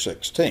pi over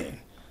 16.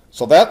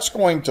 So that's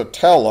going to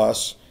tell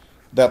us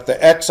that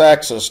the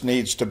x-axis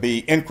needs to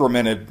be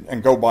incremented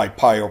and go by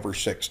pi over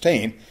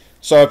 16.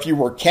 So if you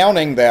were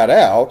counting that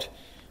out,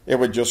 it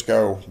would just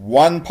go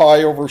 1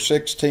 pi over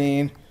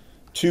 16,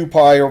 2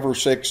 pi over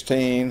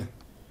 16,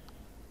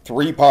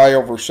 3 pi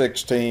over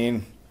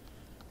 16,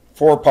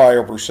 4 pi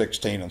over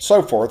 16, and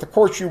so forth. Of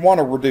course, you want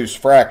to reduce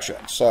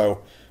fractions.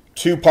 So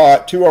 2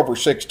 over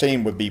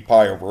 16 would be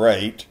pi over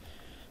 8,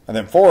 and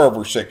then 4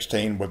 over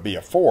 16 would be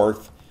a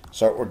fourth,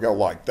 so it would go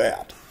like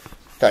that.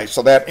 Okay,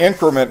 so that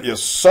increment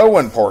is so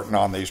important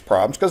on these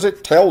problems because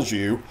it tells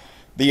you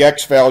the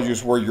x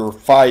values where your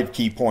 5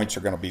 key points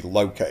are going to be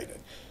located.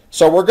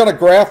 So we're going to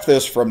graph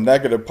this from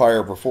negative pi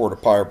over 4 to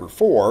pi over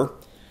 4.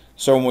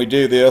 So when we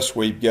do this,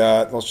 we've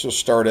got, let's just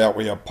start out,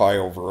 we have pi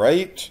over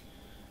 8.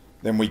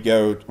 Then we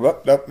go,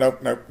 nope,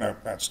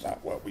 that's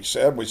not what we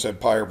said. We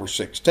said pi over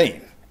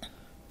 16.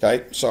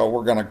 Okay, so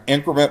we're going to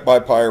increment by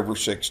pi over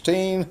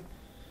 16.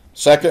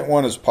 Second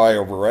one is pi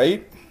over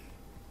 8.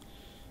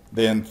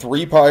 Then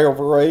 3 pi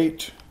over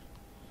 8.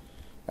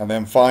 And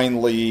then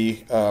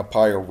finally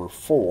pi over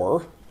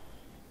 4.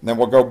 And then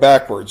we'll go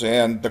backwards.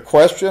 And the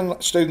question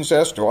students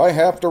ask, do I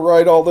have to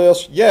write all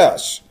this?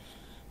 Yes,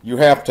 you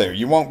have to.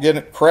 You won't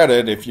get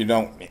credit if you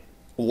don't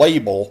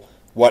label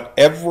what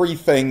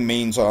everything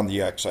means on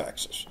the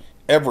x-axis.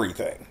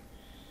 Everything.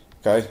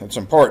 Okay, it's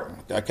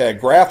important. Okay, a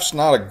graph's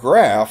not a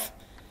graph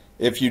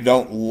if you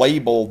don't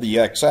label the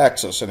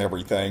x-axis and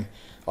everything.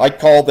 I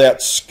call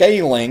that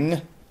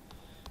scaling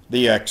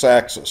the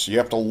x-axis. You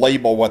have to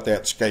label what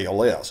that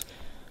scale is.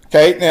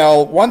 Okay,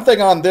 now one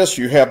thing on this,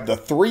 you have the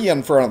 3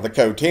 in front of the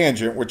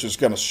cotangent, which is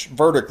going to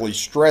vertically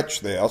stretch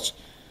this.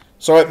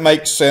 So it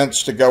makes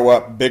sense to go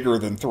up bigger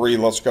than 3.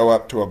 Let's go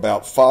up to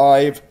about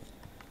 5,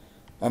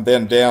 and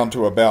then down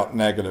to about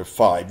negative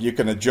 5. You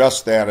can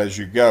adjust that as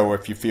you go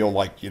if you feel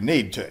like you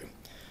need to.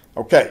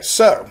 Okay,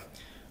 so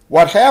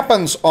what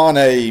happens on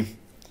a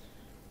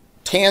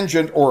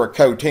tangent or a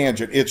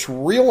cotangent, it's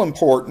real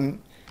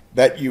important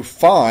that you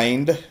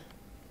find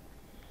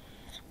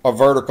a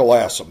vertical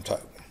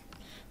asymptote.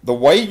 The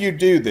way you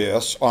do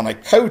this on a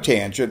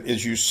cotangent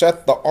is you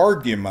set the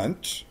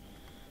argument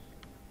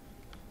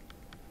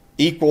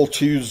equal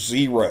to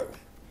 0.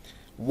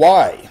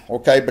 Why?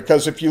 Okay,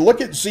 because if you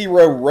look at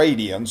 0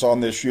 radians on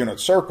this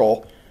unit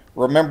circle,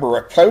 remember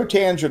a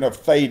cotangent of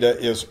theta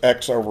is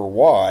x over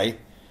y.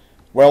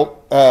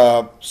 Well,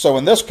 so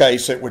in this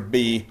case it would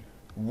be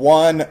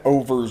 1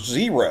 over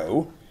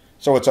 0,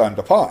 so it's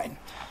undefined.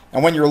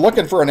 And when you're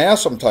looking for an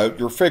asymptote,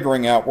 you're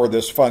figuring out where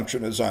this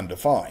function is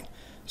undefined.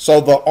 So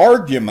the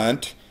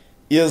argument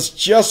is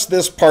just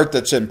this part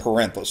that's in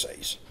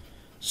parentheses.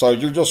 So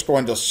you're just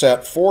going to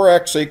set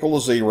 4x equal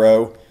to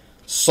 0,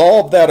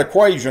 solve that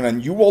equation,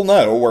 and you will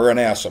know where an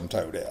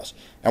asymptote is.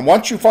 And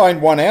once you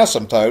find one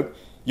asymptote,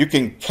 you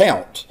can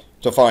count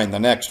to find the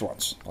next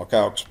ones. Okay,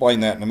 I'll explain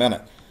that in a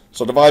minute.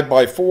 So divide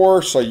by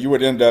 4, so you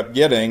would end up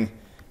getting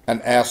an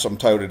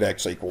asymptote at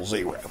x equals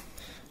 0.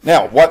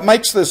 Now, what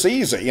makes this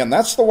easy, and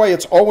that's the way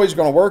it's always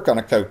going to work on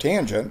a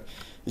cotangent,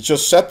 is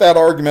just set that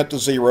argument to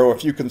 0.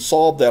 If you can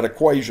solve that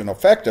equation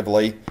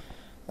effectively,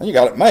 then you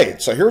got it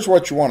made. So here's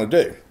what you want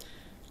to do.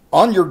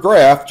 On your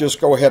graph,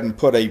 just go ahead and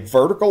put a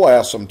vertical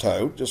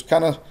asymptote. Just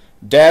kind of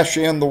dash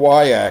in the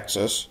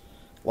y-axis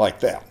like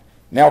that.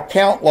 Now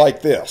count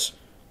like this.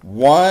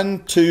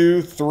 1,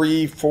 2,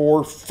 3,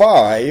 4,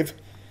 5.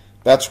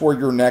 That's where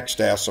your next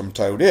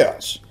asymptote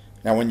is.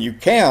 Now when you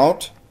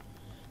count,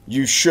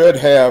 you should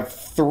have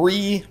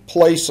 3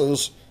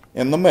 places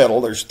in the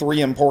middle. There's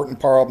 3 important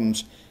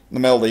problems in the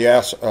middle of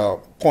the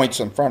points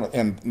in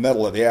the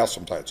middle of the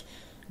asymptotes.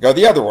 Go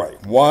the other way.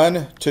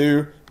 1,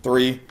 2,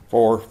 3,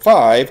 4,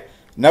 5.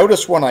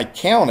 Notice when I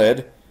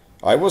counted,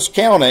 I was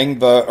counting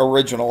the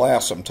original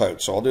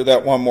asymptote. So I'll do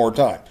that one more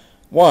time.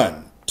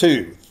 1,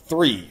 2,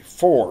 3,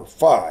 4,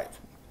 5.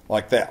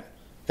 Like that.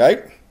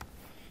 Okay?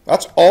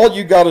 That's all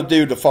you got to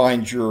do to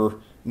find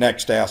your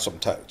next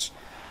asymptotes.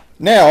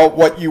 Now,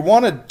 what you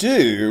want to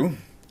do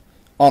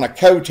on a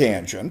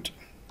cotangent,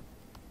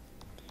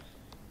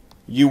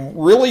 you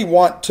really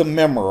want to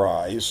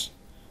memorize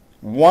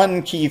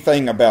one key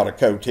thing about a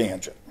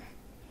cotangent.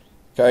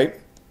 Okay?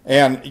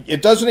 And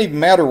it doesn't even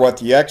matter what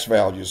the x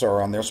values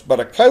are on this, but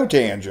a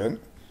cotangent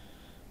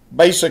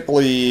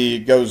basically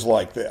goes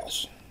like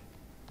this.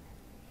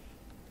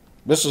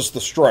 This is the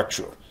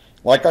structure.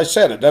 Like I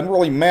said, it doesn't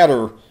really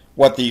matter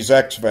what these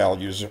x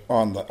values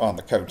on the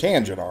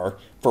cotangent are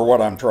for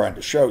what I'm trying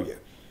to show you.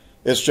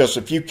 It's just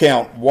if you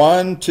count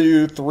 1,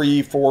 2,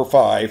 3, 4,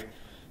 5,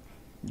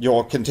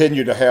 you'll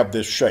continue to have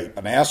this shape,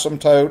 an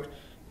asymptote,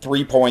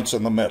 3 points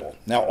in the middle.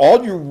 Now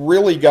all you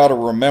really got to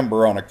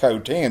remember on a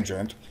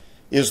cotangent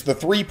is the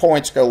 3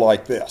 points go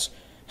like this.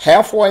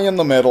 Halfway in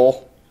the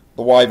middle,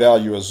 the y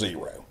value is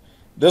 0.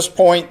 This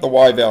point, the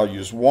y value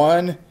is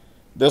 1.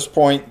 This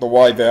point, the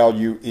y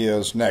value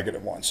is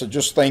negative 1. So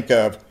just think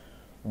of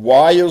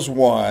y is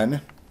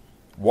 1,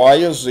 y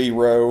is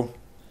 0,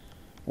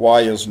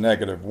 y is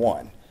negative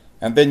 1.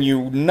 And then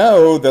you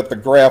know that the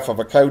graph of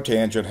a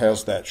cotangent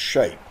has that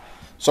shape.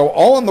 So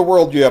all in the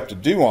world you have to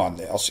do on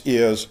this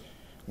is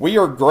we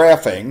are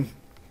graphing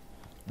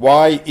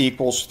y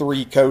equals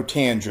 3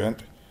 cotangent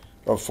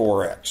of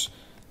 4x.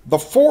 The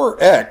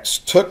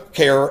 4x took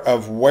care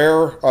of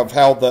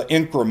how the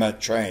increment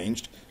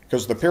changed,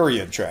 because the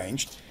period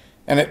changed,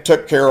 and it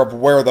took care of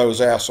where those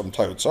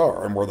asymptotes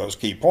are and where those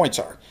key points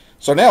are.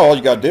 So now all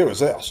you got to do is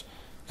this.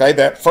 Okay,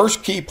 that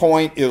first key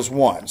point is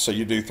 1. So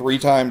you do 3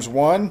 times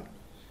 1.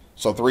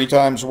 So 3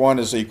 times 1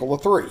 is equal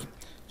to 3.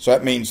 So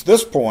that means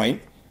this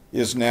point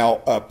is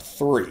now up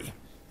 3.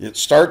 It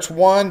starts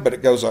 1, but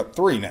it goes up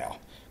 3 now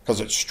because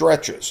it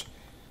stretches.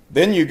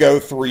 Then you go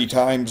 3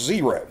 times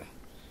 0.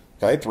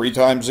 Okay, 3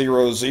 times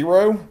 0 is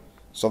 0.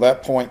 So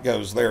that point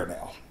goes there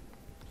now.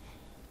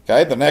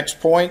 Okay, the next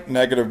point,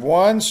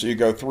 -1. So you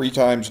go 3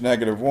 times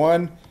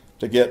 -1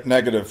 to get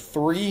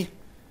 -3.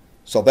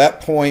 So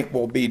that point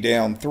will be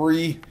down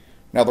 3.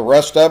 Now the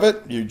rest of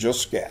it, you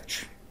just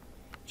sketch.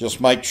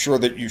 Just make sure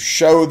that you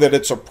show that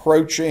it's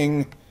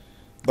approaching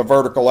the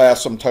vertical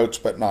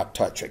asymptotes but not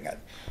touching it.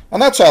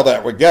 And that's how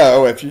that would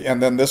go.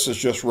 And then this is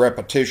just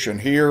repetition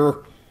here.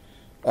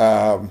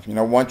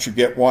 Once you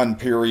get one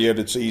period,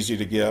 it's easy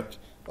to get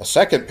a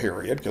second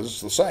period because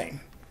it's the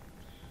same.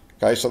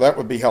 Okay, so that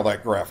would be how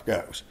that graph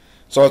goes.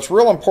 So it's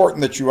real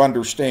important that you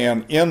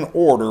understand in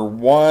order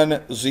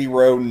 1,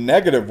 0,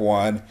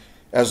 -1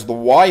 as the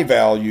y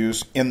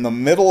values in the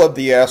middle of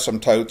the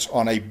asymptotes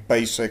on a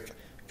basic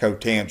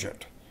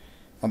cotangent.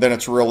 And then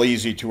it's real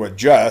easy to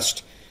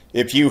adjust.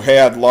 If you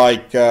had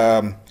like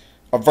a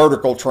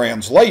vertical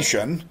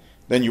translation,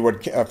 then you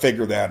would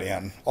figure that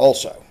in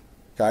also.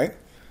 Okay?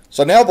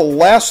 So now the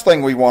last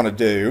thing we want to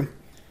do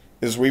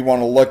is we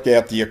want to look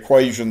at the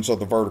equations of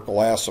the vertical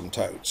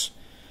asymptotes.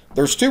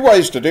 There's two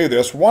ways to do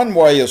this. One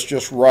way is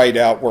just write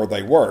out where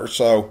they were.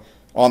 So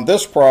on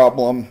this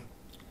problem,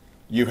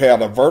 you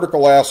had a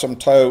vertical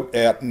asymptote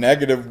at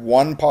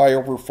 -1 pi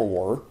over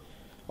 4,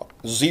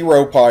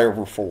 0 pi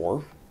over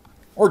 4,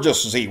 or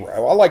just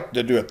 0. I like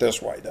to do it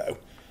this way though,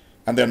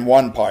 and then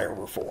 1 pi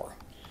over 4.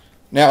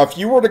 Now if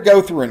you were to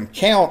go through and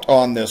count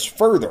on this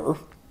further,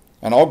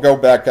 and I'll go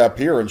back up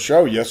here and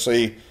show you,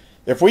 see,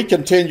 if we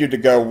continue to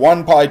go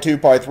 1 pi, 2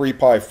 pi, 3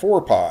 pi,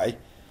 4 pi,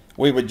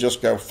 we would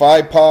just go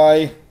 5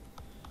 pi,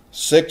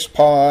 6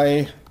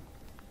 pi,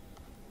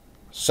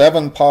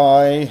 7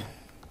 pi,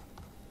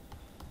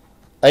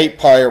 8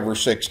 pi over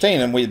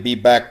 16, and we'd be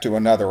back to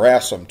another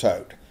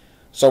asymptote.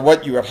 So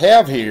what you would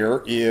have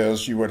here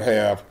is you would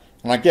have,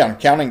 and again,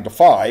 counting to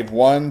 5,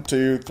 1,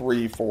 2,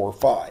 3, 4,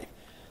 5.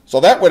 So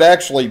that would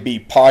actually be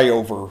pi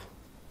over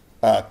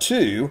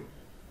 2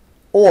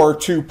 or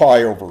 2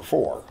 pi over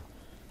 4.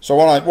 So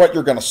what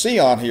you're going to see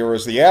on here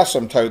is the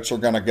asymptotes are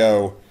going to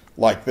go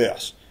like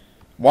this.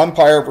 1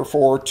 pi over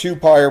 4, 2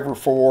 pi over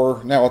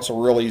 4. Now it's a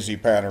real easy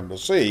pattern to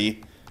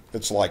see.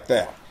 It's like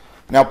that.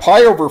 Now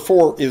pi over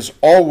 4 is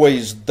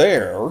always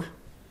there.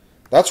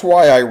 That's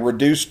why I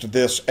reduced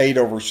this 8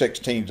 over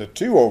 16 to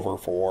 2 over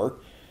 4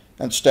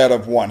 instead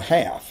of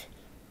 1/2.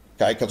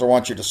 Okay, because I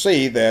want you to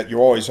see that you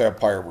always have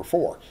pi over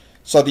 4.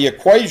 So the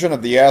equation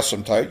of the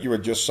asymptote, you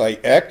would just say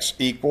x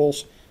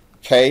equals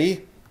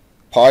k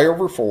pi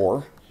over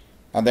 4.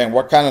 And then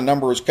what kind of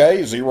number is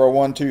k? 0,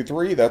 1, 2,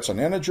 3. That's an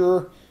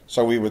integer.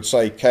 So we would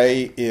say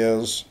k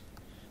is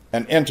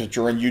an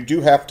integer, and you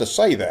do have to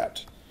say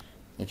that.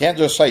 You can't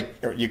just say,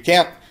 you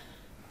can't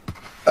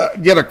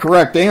get a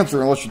correct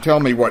answer unless you tell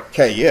me what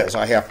k is.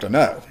 I have to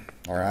know.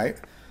 All right?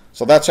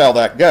 So that's how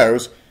that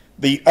goes.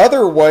 The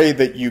other way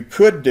that you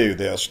could do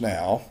this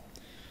now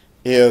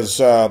is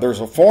there's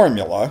a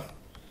formula,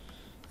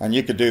 and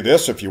you could do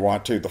this if you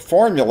want to. The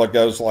formula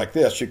goes like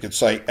this. You could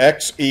say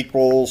x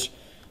equals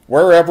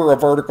wherever a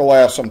vertical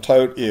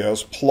asymptote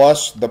is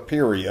plus the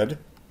period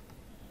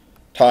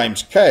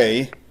times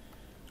k,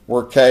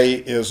 where k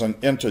is an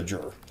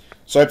integer.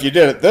 So if you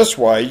did it this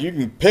way, you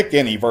can pick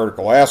any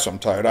vertical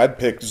asymptote. I'd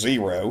pick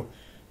 0.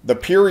 The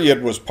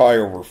period was pi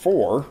over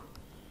 4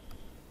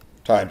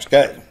 times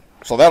k.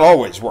 So that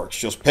always works.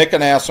 Just pick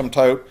an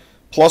asymptote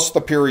plus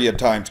the period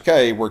times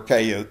k, where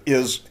k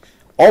is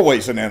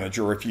always an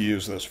integer if you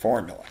use this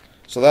formula.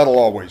 So that'll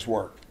always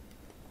work.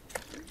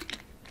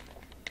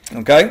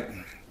 Okay?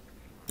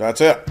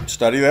 That's it.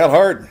 Study that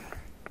hard.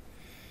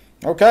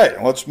 Okay,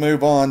 let's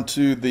move on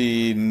to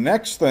the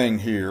next thing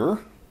here.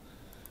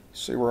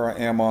 See where I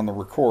am on the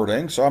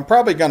recording. So I'm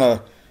probably going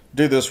to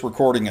do this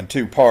recording in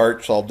 2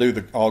 parts. I'll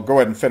go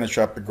ahead and finish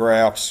up the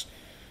graphs,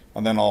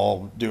 and then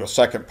I'll do a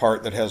second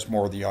part that has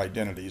more of the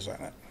identities in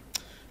it.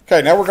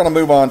 Okay, now we're going to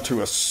move on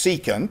to a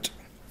secant.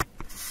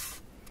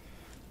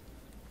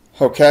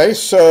 Okay,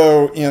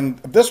 so in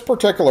this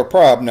particular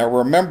problem, now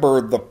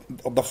remember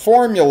the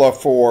formula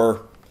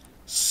for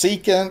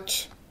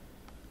secant,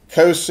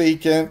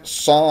 cosecant,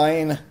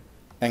 sine,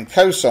 and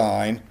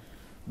cosine,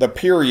 the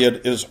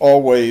period is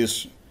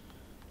always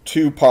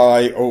 2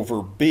 pi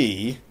over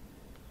b.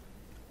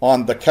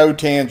 On the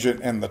cotangent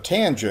and the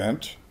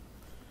tangent,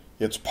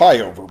 it's pi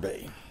over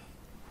b.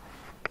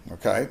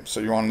 Okay, so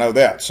you want to know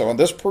that. So in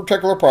this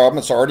particular problem,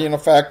 it's already in a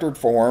factored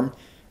form.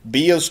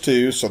 B is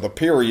 2, so the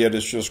period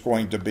is just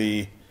going to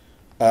be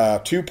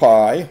 2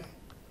 pi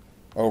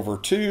over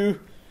 2,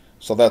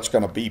 so that's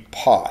going to be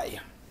pi.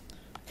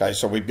 Okay,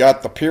 so we've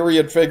got the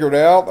period figured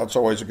out. That's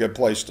always a good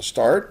place to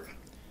start.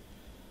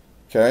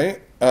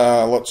 Okay,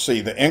 let's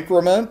see. The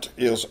increment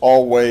is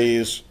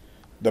always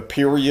the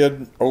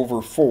period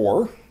over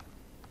 4.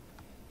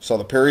 So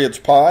the period's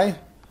pi.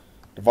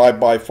 Divide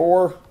by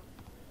 4.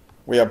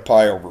 We have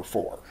pi over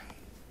 4.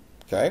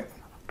 Okay,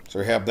 so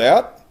we have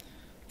that.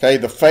 Okay,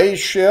 the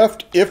phase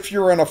shift, if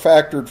you're in a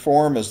factored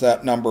form, is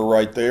that number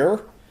right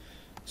there.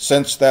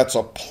 Since that's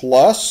a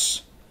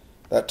plus,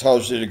 that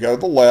tells you to go to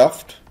the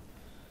left.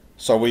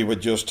 So we would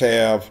just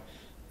have,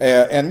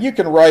 and you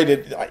can write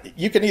it,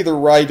 you can either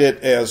write it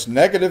as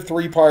negative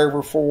 3 pi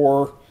over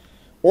 4,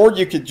 or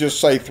you could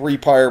just say 3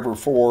 pi over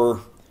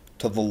 4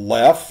 to the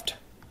left.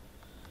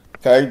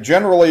 Okay,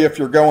 generally if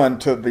you're going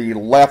to the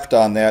left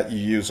on that, you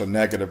use a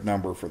negative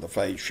number for the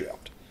phase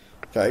shift.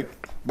 Okay,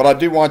 but I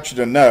do want you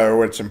to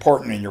know, it's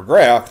important in your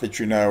graph that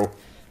you know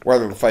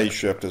whether the phase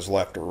shift is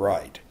left or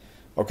right.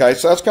 Okay,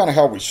 so that's kind of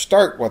how we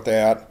start with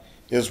that,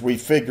 is we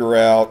figure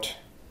out,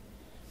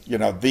 you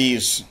know,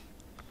 these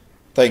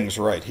things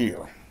right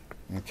here.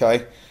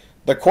 Okay,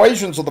 the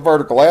equations of the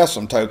vertical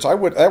asymptotes,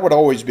 that would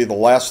always be the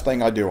last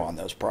thing I do on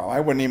this problem. I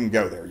wouldn't even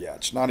go there yet.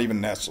 It's not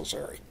even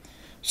necessary.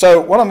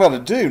 So what I'm going to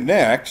do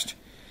next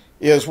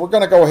is we're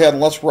going to go ahead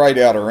and let's write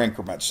out our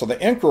increment. So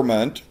the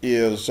increment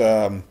is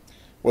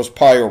was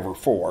pi over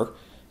 4.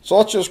 So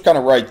let's just kind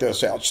of write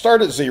this out.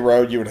 Start at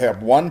 0. You would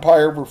have 1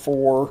 pi over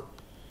 4,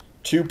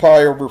 2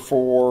 pi over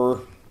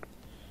 4,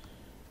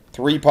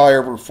 3 pi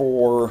over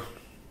 4,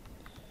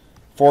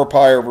 4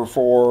 pi over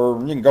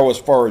 4. You can go as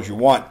far as you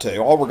want to.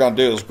 All we're going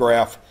to do is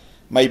graph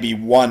maybe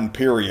one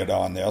period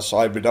on this.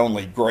 I would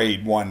only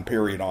grade one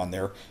period on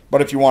there.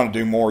 But if you want to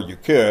do more, you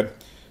could.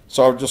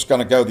 So I'm just going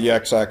to go the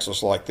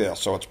x-axis like this.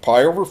 So it's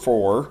pi over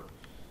 4.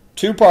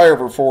 2 pi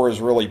over 4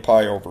 is really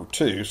pi over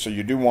 2. So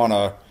you do want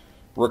to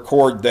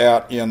record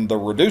that in the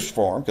reduced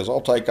form, because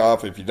I'll take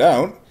off if you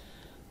don't.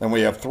 Then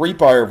we have 3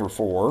 pi over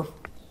 4.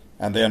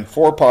 And then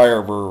 4 pi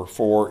over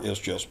 4 is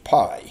just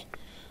pi.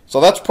 So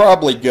that's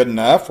probably good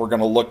enough. We're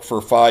going to look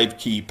for 5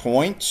 key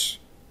points.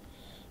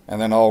 And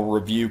then I'll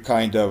review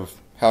kind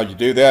of how you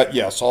do that.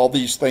 Yes, all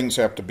these things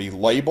have to be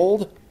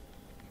labeled.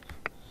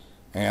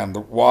 And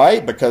why?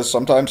 Because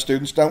sometimes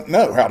students don't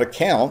know how to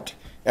count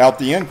out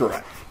the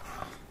increment.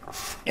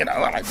 You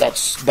know,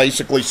 that's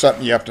basically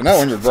something you have to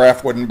know, and your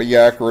graph wouldn't be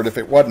accurate if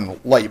it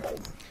wasn't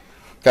labeled.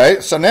 Okay,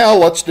 so now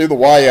let's do the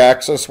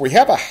y-axis. We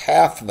have a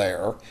half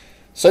there.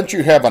 Since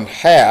you have a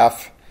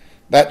half,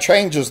 that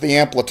changes the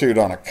amplitude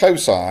on a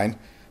cosine.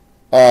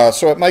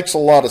 So it makes a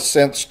lot of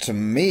sense to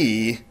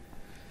me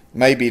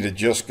maybe to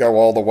just go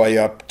all the way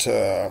up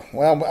to,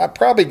 well, I'd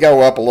probably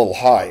go up a little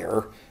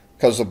higher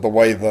because of the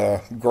way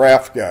the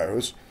graph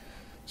goes.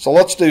 So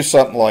let's do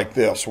something like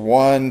this.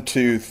 1,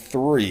 2,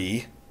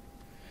 3.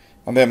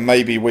 And then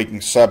maybe we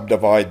can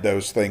subdivide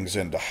those things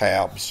into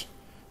halves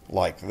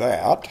like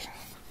that.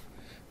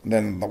 And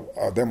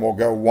then we'll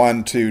go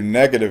 1, 2,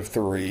 negative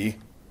 3.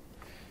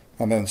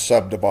 And then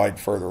subdivide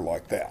further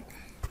like that.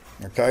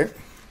 Okay?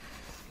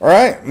 All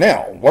right,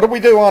 now, what do we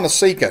do on a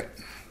secant?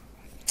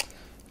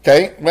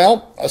 Okay,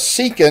 well, a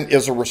secant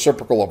is a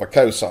reciprocal of a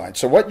cosine.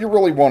 So what you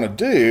really want to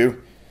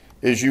do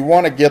is you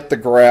want to get the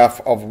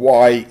graph of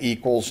y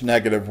equals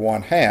negative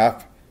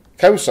 1/2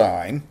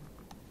 cosine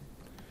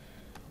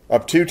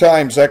of 2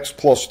 times x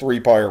plus 3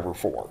 pi over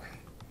 4.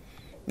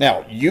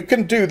 Now, you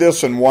can do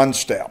this in one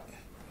step.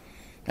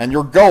 And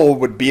your goal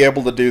would be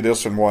able to do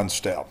this in one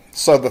step.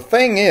 So the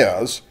thing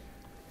is,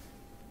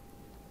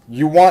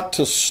 you want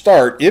to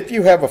start, if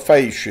you have a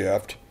phase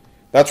shift,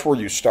 that's where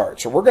you start.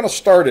 So we're going to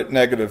start at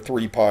negative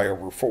 3 pi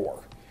over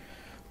 4.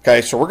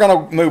 Okay, so we're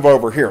going to move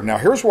over here. Now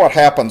here's what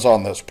happens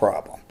on this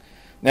problem.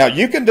 Now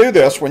you can do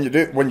this when you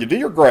do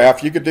your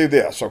graph, you could do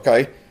this,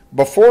 okay?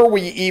 Before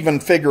we even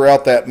figure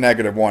out that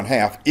negative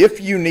 1/2, if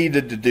you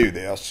needed to do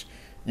this,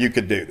 you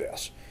could do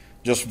this.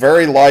 Just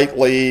very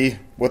lightly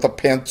with a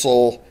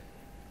pencil,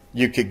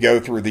 you could go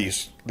through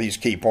these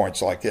key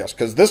points like this,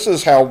 because this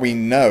is how we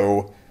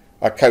know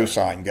a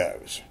cosine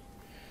goes.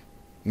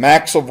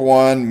 Max of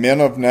 1,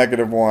 min of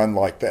negative 1,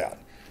 like that.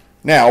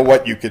 Now,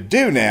 what you could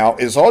do now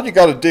is all you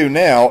got to do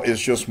now is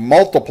just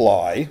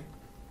multiply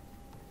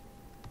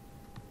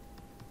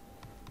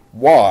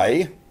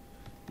y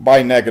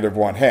by negative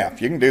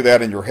 1/2. You can do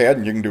that in your head,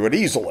 and you can do it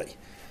easily.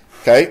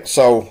 Okay,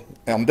 so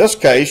in this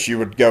case, you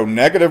would go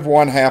negative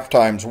 1/2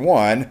 times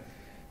 1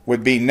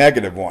 would be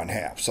negative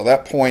 1/2. So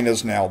that point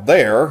is now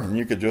there, and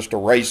you could just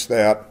erase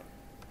that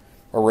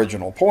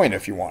original point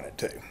if you wanted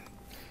to.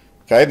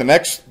 Okay, the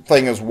next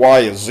thing is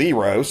y is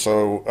 0,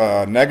 so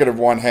negative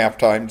 1/2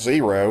 times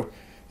 0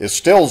 is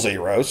still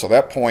 0, so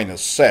that point is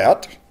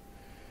set.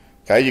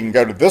 Okay, you can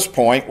go to this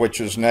point,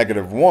 which is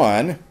negative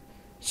 1,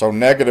 so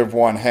negative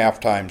 1/2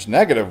 times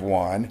negative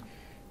 1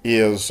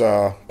 is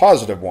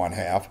positive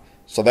 1/2,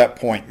 so that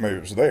point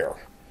moves there.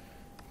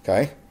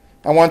 Okay,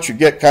 and once you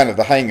get kind of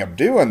the hang of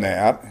doing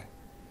that,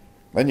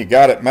 then you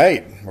got it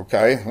made.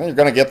 Okay, then you're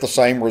going to get the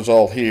same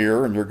result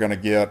here, and you're going to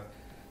get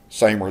the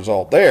same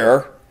result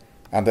there.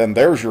 And then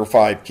there's your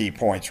 5 key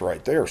points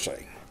right there,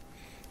 see.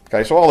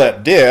 Okay, so all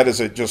that did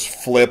is it just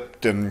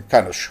flipped and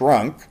kind of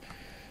shrunk.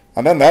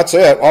 And then that's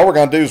it. All we're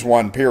going to do is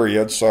one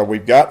period. So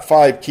we've got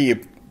 5 key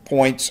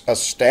points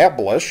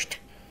established.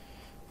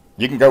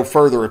 You can go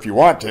further if you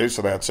want to,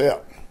 so that's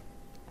it.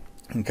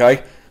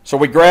 Okay, so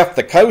we graph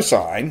the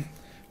cosine.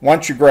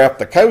 Once you graph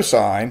the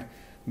cosine,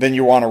 then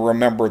you want to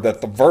remember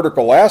that the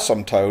vertical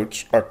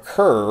asymptotes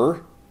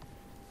occur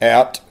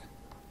at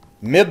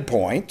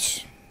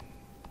midpoints.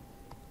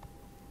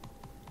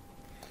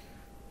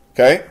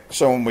 Okay,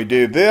 so when we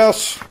do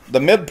this, the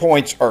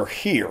midpoints are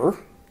here.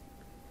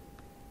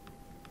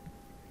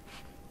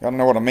 I don't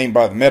know what I mean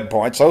by the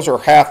midpoints. Those are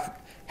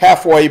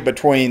halfway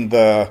between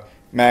the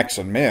max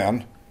and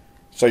min.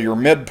 So your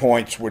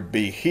midpoints would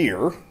be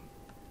here,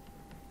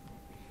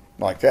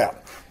 like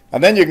that.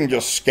 And then you can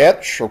just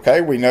sketch,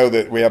 okay? We know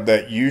that we have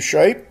that U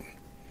shape.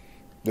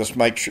 Just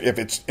make sure if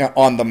it's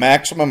on the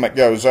maximum, it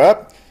goes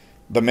up.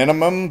 The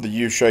minimum, the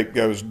U shape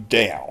goes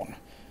down.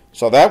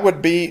 So that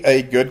would be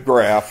a good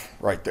graph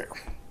right there.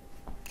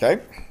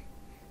 Okay?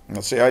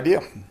 That's the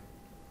idea.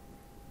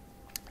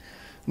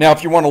 Now,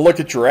 if you want to look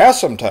at your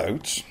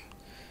asymptotes,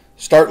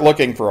 start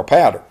looking for a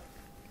pattern.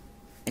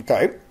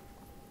 Okay?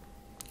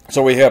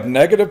 So we have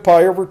negative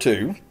pi over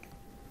 2.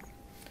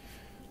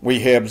 We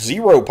have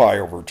 0 pi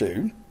over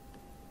 2.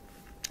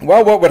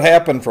 Well, what would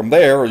happen from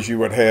there is you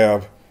would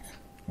have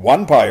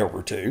 1 pi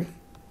over 2.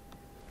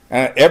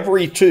 And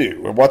every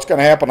 2, what's going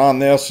to happen on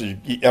this is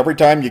every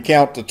time you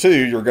count to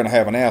 2, you're going to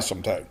have an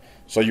asymptote.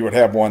 So you would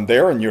have one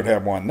there and you would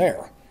have one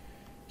there.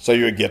 So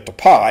you would get to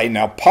pi.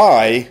 Now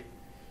pi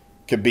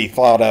could be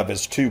thought of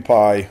as 2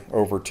 pi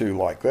over 2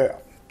 like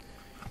that.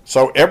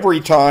 So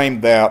every time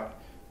that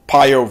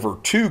pi over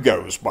 2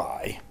 goes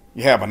by,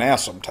 you have an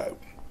asymptote.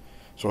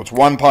 So it's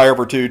 1 pi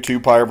over 2, 2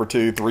 pi over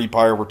 2, 3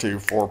 pi over 2,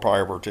 4 pi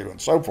over 2, and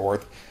so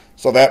forth.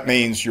 So that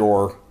means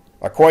your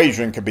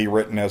equation could be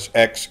written as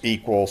x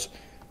equals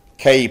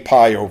k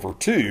pi over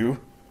 2,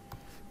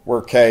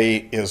 where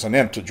k is an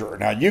integer.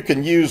 Now you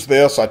can use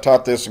this, I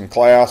taught this in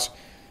class,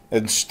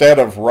 instead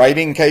of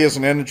writing k as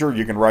an integer,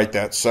 you can write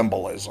that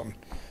symbolism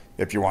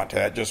if you want to.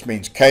 That just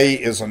means k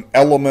is an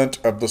element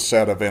of the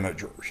set of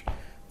integers.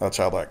 That's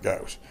how that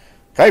goes.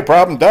 Okay,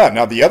 problem done.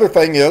 Now the other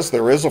thing is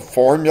there is a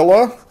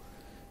formula.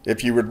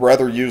 If you would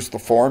rather use the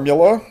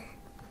formula,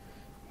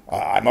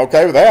 I'm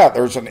okay with that.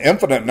 There's an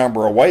infinite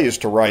number of ways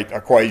to write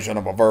equation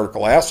of a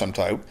vertical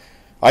asymptote.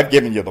 I've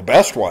given you the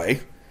best way,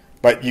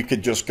 but you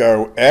could just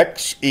go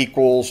x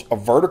equals a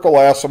vertical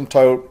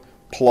asymptote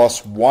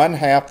plus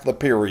 1/2 the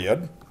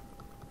period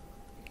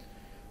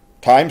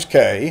times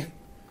k,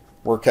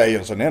 where k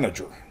is an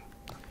integer.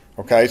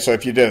 Okay, so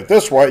if you did it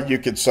this way, you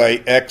could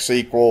say x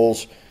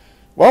equals,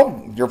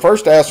 well, your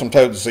first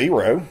asymptote is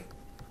 0,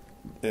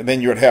 and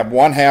then you would have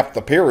 1/2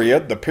 the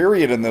period. The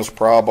period in this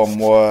problem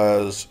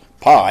was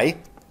pi,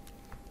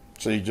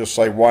 so you just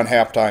say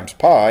 1/2 times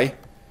pi.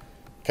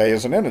 K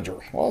is an integer.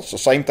 Well, it's the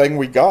same thing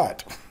we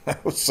got.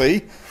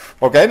 See?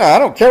 Okay, now I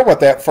don't care what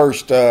that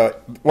first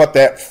vertical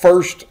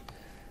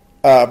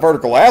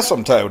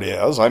asymptote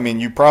is. I mean,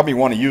 you probably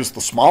want to use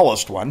the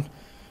smallest one.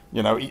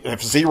 You know,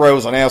 if 0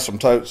 is an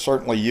asymptote,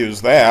 certainly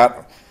use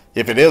that.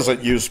 If it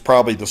isn't, use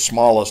probably the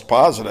smallest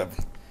positive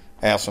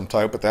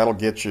asymptote, but that'll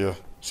get you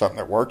something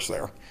that works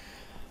there.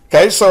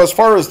 Okay, so as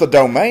far as the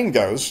domain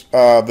goes,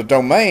 the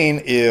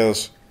domain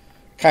is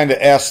kind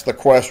of asks the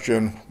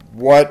question,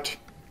 what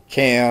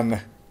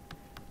can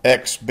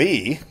x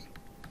be?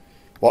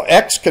 Well,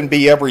 x can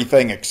be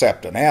everything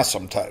except an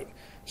asymptote.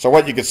 So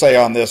what you could say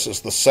on this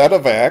is the set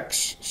of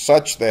x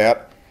such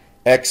that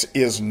x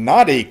is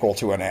not equal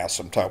to an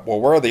asymptote.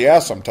 Well, where are the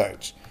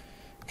asymptotes?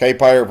 K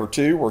pi over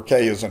 2, where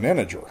k is an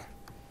integer.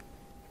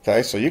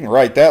 Okay, so you can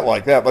write that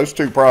like that. Those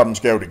two problems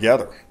go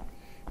together.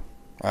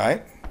 All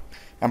right?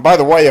 And by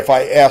the way, if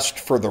I asked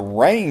for the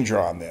range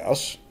on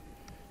this,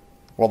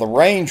 well, the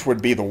range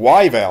would be the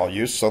y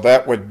values, so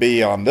that would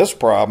be, on this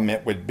problem,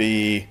 it would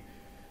be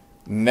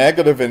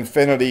negative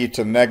infinity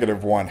to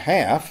negative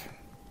 1/2,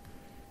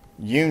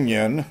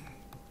 union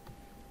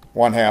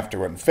 1/2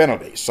 to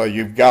infinity. So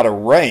you've got a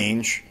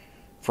range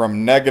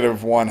from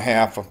negative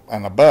 1/2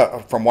 and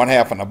above, from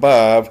 1/2 and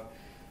above,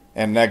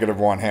 and negative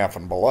 1/2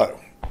 and below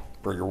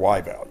for your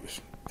y values.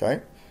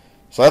 Okay,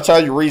 so that's how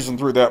you reason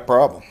through that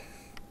problem.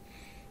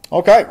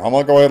 Okay, I'm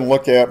going to go ahead and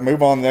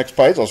move on to the next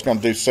page. I was going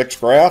to do 6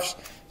 graphs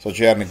so that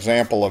you had an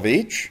example of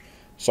each.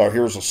 So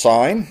here's a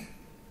sine.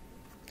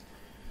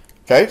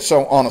 Okay,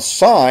 so on a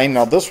sine,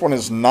 now this one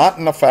is not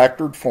in a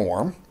factored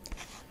form.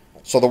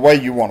 So the way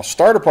you want to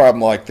start a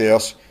problem like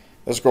this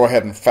is go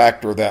ahead and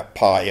factor that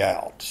pi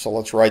out. So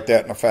let's write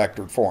that in a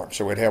factored form.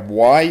 So we'd have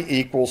y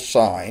equals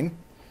sine,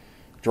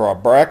 draw a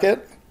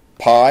bracket,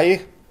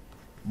 pi,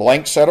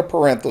 blank set of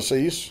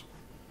parentheses,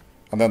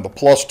 and then the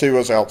plus 2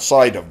 is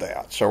outside of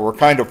that. So we're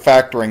kind of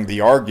factoring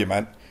the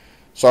argument.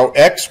 So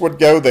x would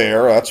go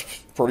there. That's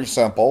pretty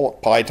simple.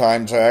 Pi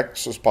times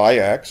x is pi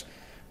x.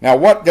 Now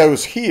what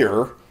goes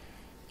here,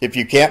 if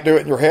you can't do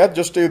it in your head,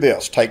 just do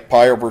this. Take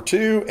pi over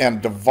 2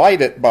 and divide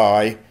it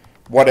by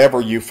whatever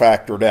you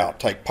factored out.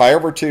 Take pi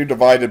over 2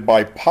 divided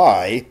by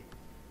pi,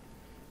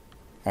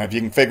 And if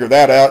you can figure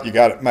that out, you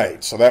got it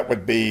made. So that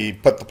would be,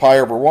 put the pi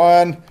over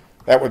 1,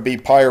 that would be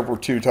pi over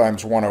 2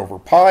 times 1 over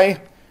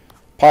pi.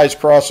 Pi's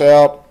cross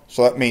out,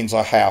 so that means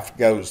a half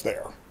goes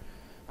there.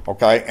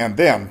 Okay, and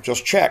then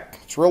just check.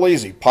 It's real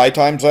easy. Pi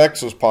times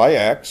x is pi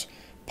x.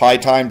 Pi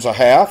times a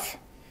half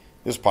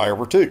is pi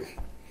over 2.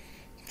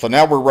 So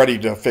now we're ready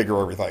to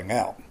figure everything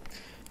out.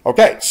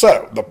 Okay,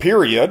 so the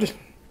period,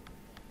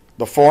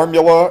 the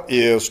formula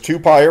is 2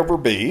 pi over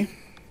b.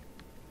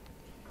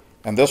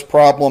 And this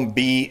problem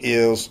b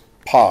is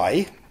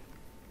pi.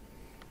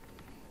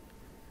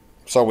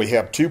 So we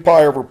have 2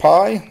 pi over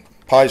pi.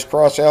 Pi's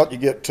cross out, you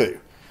get 2.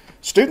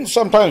 Students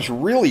sometimes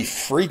really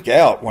freak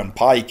out when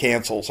pi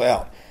cancels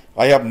out.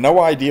 I have no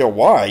idea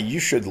why. You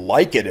should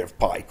like it if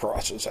pi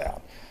crosses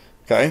out.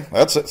 Okay,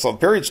 that's it. So the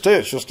period's 2,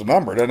 it's just a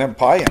number. It doesn't have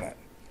pi in it.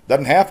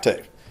 Doesn't have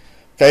to.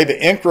 Okay,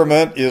 the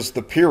increment is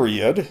the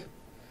period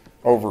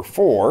over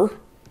 4.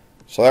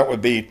 So that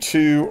would be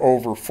 2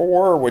 over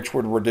 4, which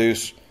would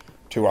reduce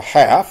to a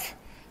half.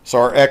 So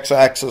our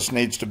x-axis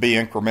needs to be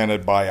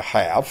incremented by a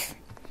half.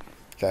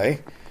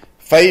 Okay,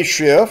 phase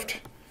shift,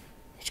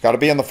 it's got to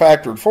be in the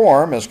factored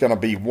form, is going to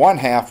be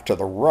 1/2 to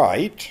the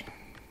right.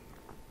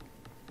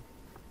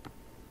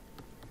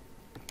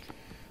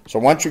 So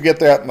once you get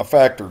that in the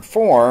factored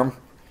form,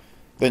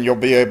 then you'll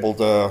be able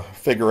to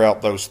figure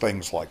out those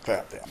things like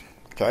that then.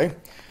 Okay,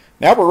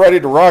 now we're ready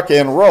to rock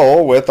and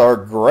roll with our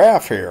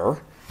graph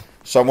here.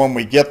 So when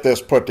we get this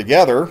put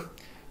together,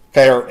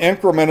 okay, our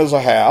increment is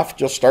a half.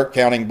 Just start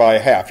counting by a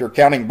half. You're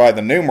counting by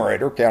the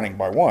numerator, counting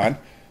by 1.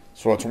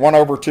 So it's 1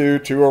 over 2,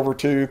 2 over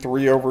 2,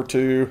 3 over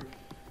 2,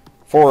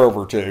 4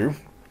 over 2.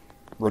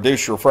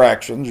 Reduce your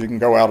fractions. You can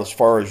go out as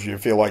far as you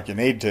feel like you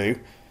need to.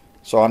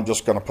 So I'm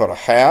just going to put a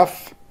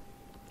half.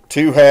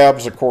 2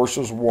 halves, of course,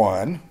 is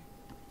 1.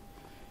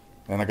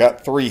 And I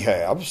got 3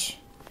 halves.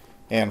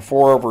 And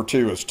 4 over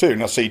 2 is 2.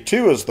 Now see,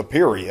 2 is the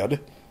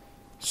period.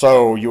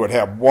 So you would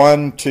have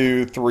 1,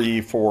 2,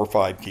 3, 4,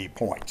 5 key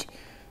points.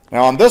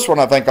 Now on this one,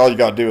 I think all you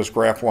got to do is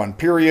graph one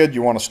period.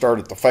 You want to start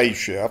at the phase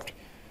shift.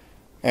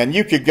 And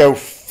you could go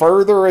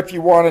further if you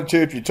wanted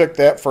to. If you took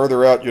that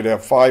further out, you'd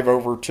have 5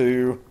 over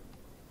 2.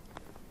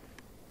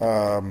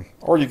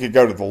 Or you could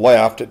go to the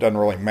left. It doesn't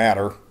really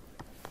matter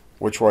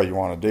which way you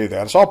want to do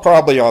that. So I'll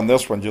probably on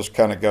this one just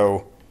kind of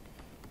go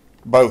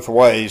both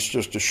ways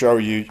just to show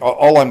you.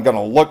 All I'm going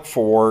to look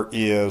for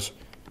is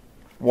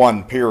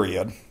one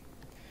period.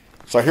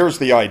 So here's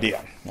the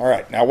idea. All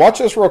right, now watch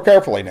this real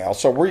carefully now.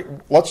 So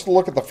let's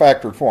look at the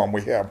factored form.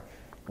 We have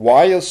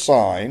y is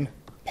sine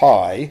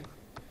pi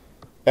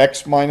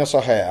x minus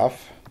a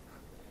half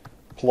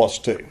plus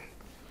 2.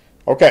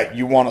 Okay,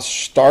 you want to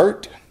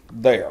start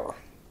there.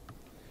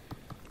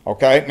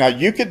 Okay, now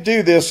you could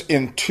do this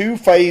in 2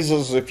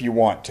 phases if you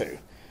want to.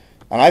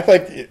 And I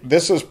think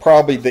this is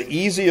probably the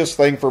easiest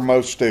thing for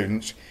most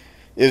students,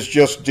 is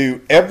just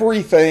do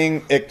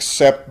everything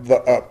except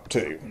the up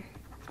to.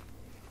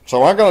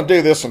 So I'm going to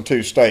do this in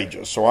 2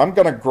 stages. So I'm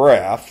going to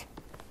graph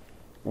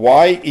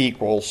y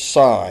equals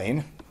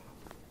sine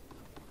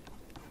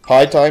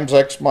pi times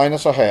x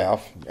minus a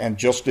half, and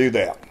just do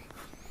that.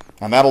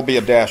 And that'll be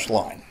a dashed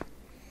line.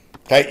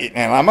 Okay,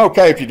 and I'm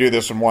okay if you do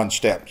this in 1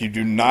 step. You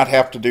do not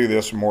have to do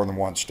this in more than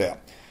 1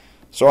 step.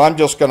 So I'm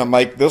just going to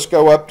make this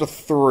go up to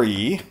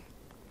 3,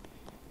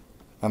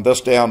 and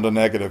this down to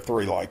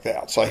 -3 like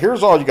that. So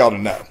here's all you got to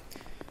know.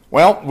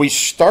 Well, we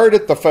start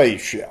at the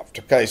phase shift.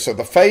 Okay, so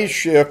the phase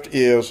shift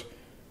is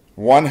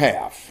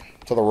 1/2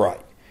 to the right.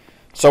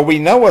 So we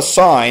know a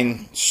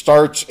sine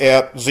starts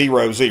at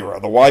 0, 0.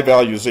 The y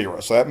value is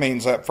 0. So that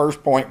means that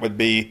first point would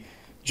be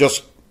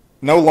just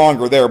no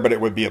longer there, but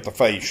it would be at the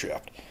phase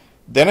shift.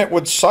 Then it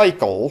would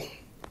cycle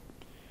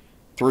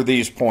through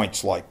these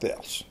points like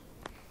this.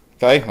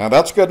 Okay, now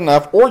that's good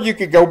enough. Or you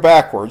could go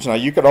backwards. Now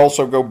you could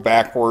also go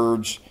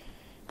backwards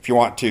if you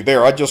want to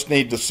there. I just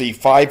need to see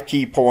 5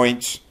 key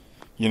points,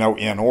 you know,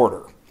 in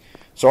order.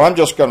 So I'm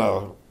just going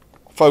to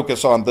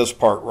focus on this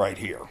part right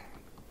here.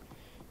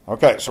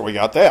 Okay, so we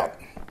got that.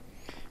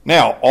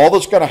 Now, all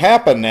that's going to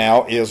happen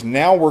now is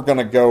now we're going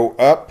to go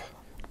up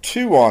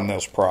 2 on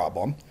this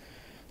problem.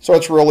 So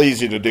it's real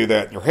easy to do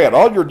that in your head.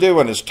 All you're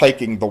doing is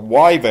taking the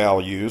y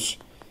values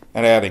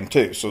and adding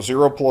 2. So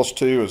 0 plus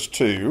 2 is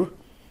 2.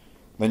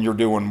 Then you're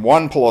doing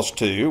 1 plus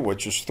 2,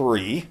 which is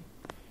 3.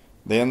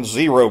 Then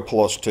 0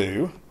 plus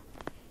 2,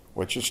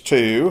 which is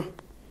 2.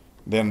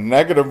 Then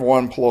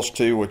 -1 plus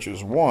 2, which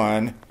is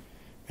 1,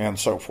 and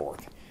so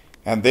forth.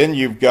 And then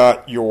you've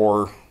got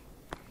your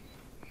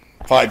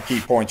 5 key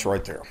points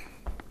right there.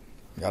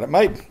 Got it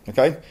made,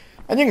 okay?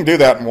 And you can do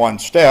that in 1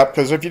 step,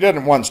 because if you did it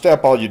in 1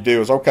 step, all you do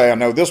is, okay, I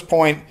know this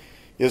point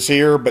is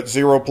here, but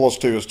 0 plus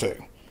 2 is 2.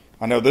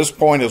 I know this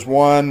point is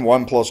 1,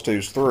 1 plus 2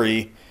 is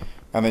 3,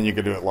 and then you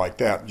can do it like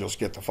that and just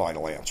get the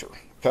final answer,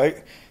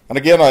 okay? And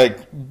again, I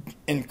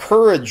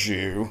encourage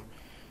you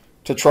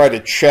to try to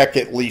check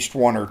at least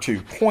 1 or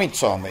 2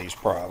 points on these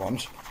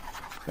problems.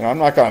 You know, I'm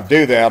not going to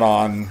do that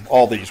on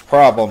all these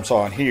problems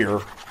on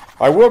here.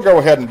 I will go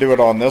ahead and do it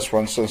on this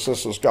one since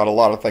this has got a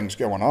lot of things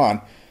going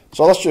on.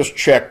 So let's just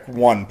check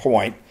 1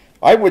 point.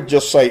 I would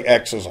just say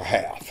x is a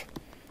half.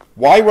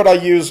 Why would I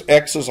use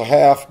x as a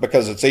half?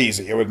 Because it's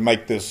easy. It would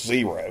make this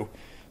 0.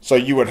 So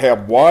you would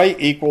have y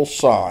equals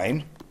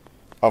sine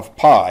of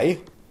pi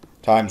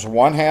times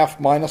 1/2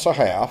 minus a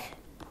half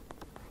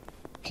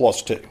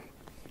plus 2.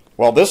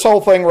 Well, this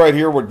whole thing right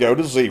here would go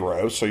to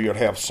 0, so you'd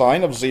have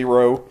sine of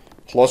 0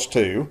 plus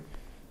 2.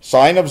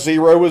 Sine of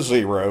 0 is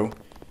 0.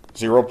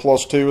 0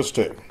 plus 2 is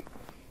 2.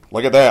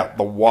 Look at that.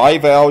 The y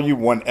value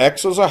when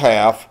x is a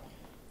half,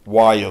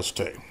 y is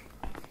 2.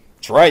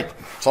 That's right.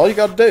 That's all you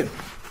got to do.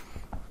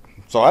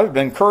 So I'd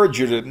encourage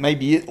you to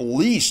maybe at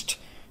least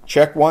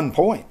check 1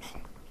 point.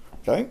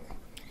 Okay?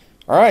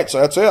 All right,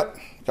 so that's it.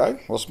 Okay,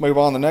 let's move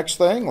on to the next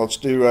thing. Let's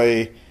do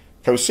a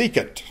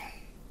cosecant.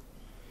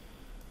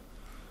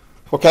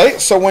 Okay,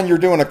 so when you're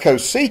doing a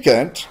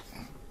cosecant,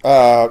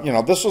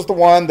 this is the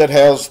one that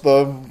has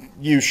the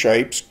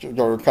U-shapes,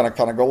 or kind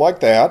of go like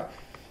that.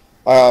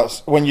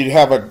 When you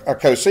have a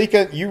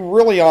cosecant, you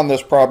really on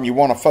this problem, you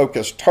want to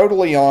focus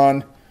totally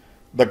on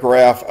the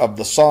graph of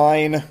the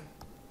sine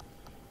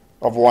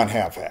of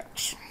 1/2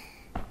 x.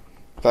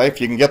 Okay, if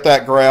you can get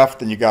that graph,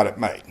 then you got it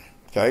made.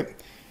 Okay,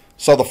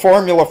 so the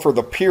formula for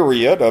the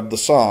period of the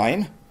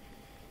sine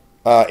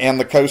and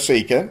the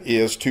cosecant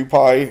is 2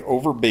 pi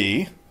over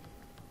b.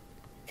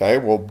 Okay,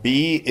 well,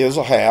 b is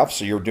a half,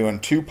 so you're doing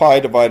 2 pi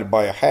divided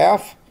by a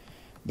half.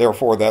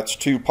 Therefore, that's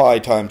 2 pi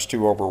times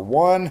 2 over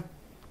 1.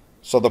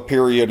 So the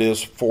period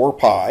is 4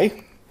 pi.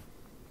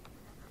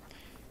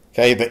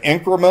 Okay, the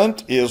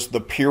increment is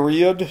the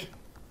period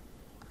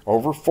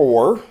over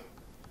 4.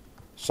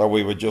 So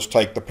we would just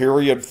take the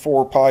period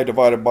 4 pi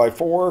divided by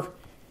 4,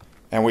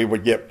 and we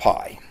would get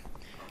pi.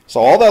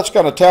 So all that's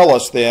going to tell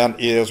us then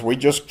is we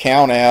just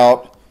count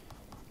out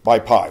by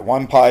pi.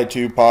 1 pi,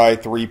 2 pi,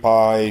 3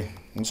 pi,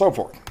 and so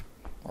forth.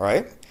 All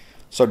right?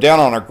 So down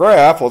on our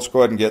graph, let's go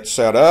ahead and get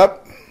set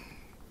up.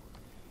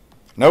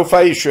 No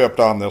phase shift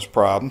on this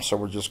problem, so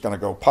we're just going to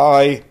go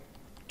pi,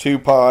 2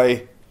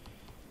 pi,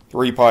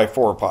 3 pi,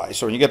 4 pi.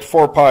 So when you get to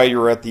 4 pi,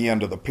 you're at the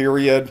end of the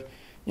period.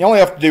 You only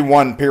have to do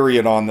 1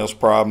 period on this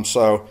problem,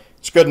 so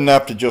it's good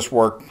enough to just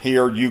work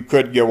here. You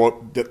could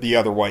go the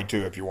other way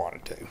too if you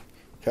wanted to.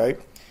 Okay?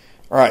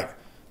 All right,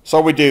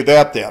 so we do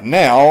that then.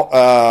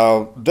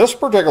 Now, this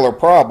particular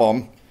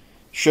problem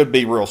should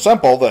be real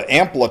simple. The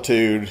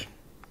amplitude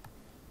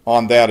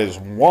on that is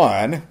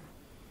 1.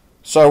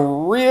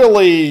 So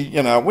really,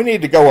 we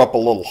need to go up a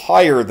little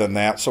higher than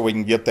that so we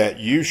can get that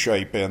U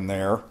shape in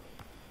there.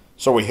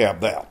 So we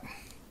have that.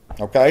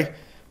 Okay?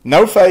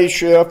 No phase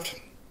shift,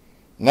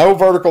 no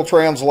vertical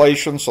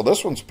translation, so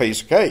this one's a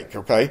piece of cake.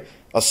 Okay?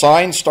 A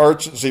sine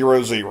starts at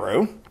 0,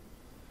 0.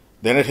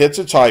 Then it hits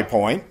its high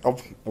point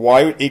of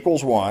y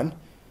equals 1.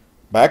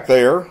 Back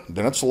there,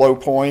 then its low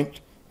point,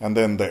 and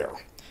then there.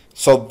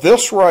 So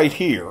this right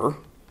here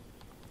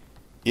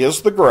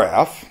is the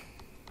graph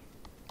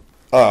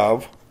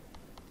of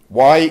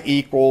y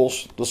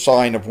equals the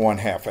sine of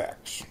 1/2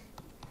 x.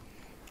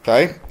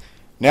 Okay?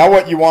 Now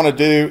what you want to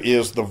do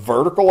is the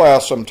vertical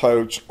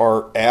asymptotes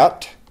are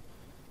at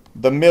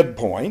the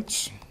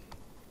midpoints.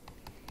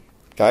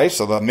 Okay,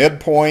 so the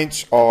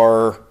midpoints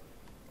are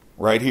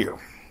right here.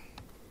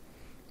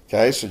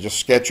 Okay, so just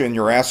sketch in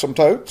your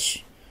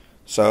asymptotes.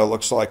 So it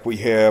looks like we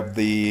have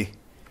the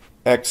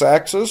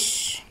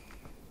x-axis,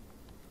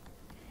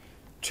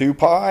 2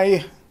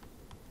 pi,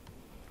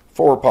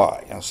 4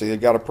 pi. Now see, they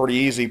got a pretty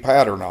easy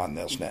pattern on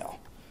this now.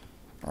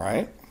 All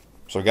right,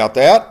 so we got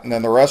that, and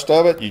then the rest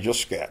of it you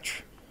just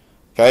sketch.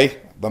 Okay,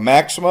 the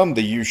maximum,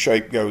 the U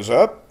shape goes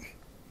up.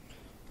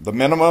 The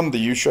minimum, the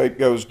U shape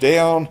goes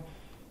down.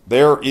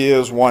 There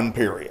is 1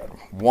 period.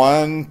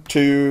 1,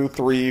 2,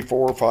 3,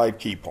 4, 5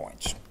 key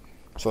points.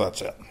 So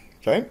that's it.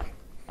 Okay.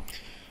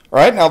 All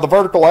right, now the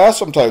vertical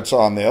asymptotes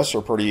on this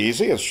are pretty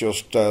easy. It's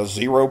just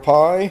 0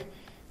 pi,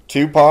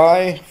 2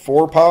 pi,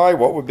 4 pi.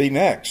 What would be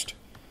next?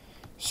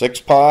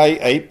 6 pi,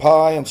 8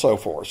 pi, and so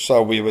forth.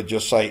 So we would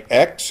just say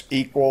x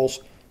equals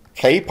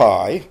k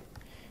pi.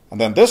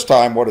 And then this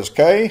time, what is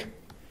k?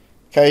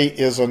 K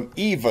is an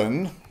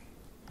even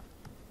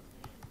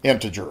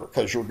integer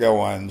because you're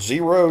going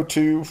 0,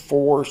 2,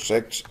 4,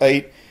 6,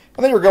 8,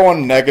 and then you're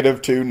going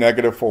 -2,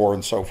 -4,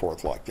 and so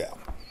forth like that.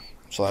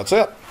 So that's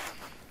it.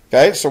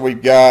 Okay, so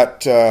we've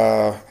got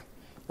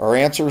our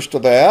answers to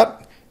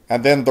that.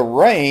 And then the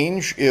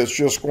range is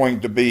just going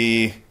to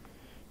be,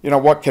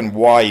 what can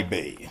y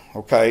be?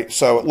 Okay,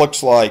 so it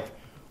looks like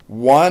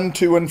 1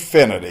 to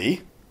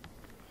infinity.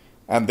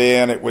 And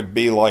then it would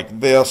be like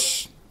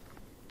this,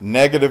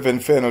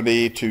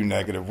 -infinity to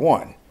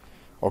 -1.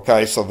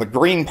 Okay, so the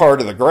green part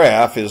of the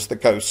graph is the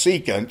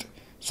cosecant.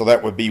 So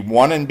that would be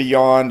 1 and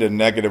beyond and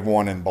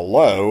 -1 and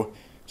below.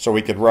 So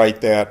we could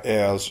write that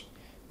as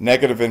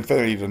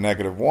 -infinity to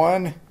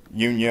 -1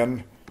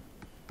 union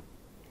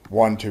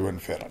 1 to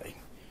infinity.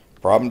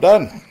 Problem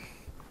done.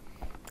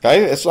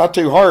 Okay, it's not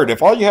too hard.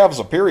 If all you have is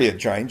a period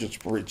change,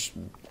 it's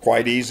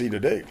quite easy to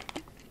do.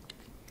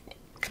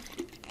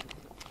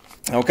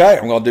 Okay,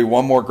 I'm going to do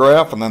one more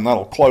graph and then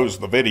that'll close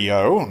the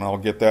video and I'll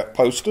get that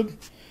posted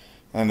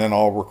and then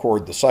I'll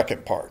record the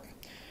second part.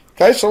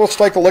 Okay, so let's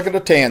take a look at a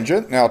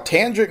tangent. Now,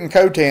 tangent and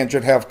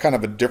cotangent have kind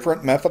of a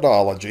different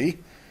methodology.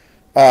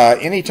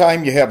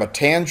 Anytime you have a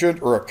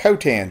tangent or a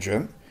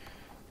cotangent,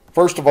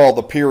 first of all,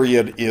 the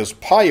period is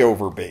pi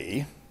over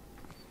b.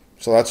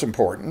 So that's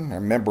important.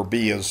 Remember,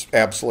 b is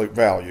absolute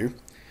value.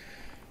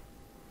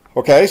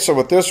 Okay, so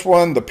with this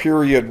one, the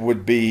period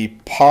would be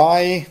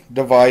pi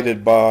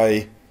divided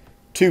by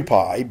 2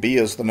 pi. B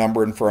is the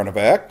number in front of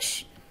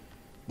x.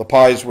 The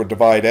pi's would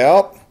divide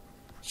out,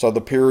 so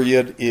the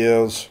period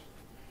is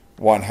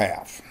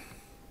 1/2.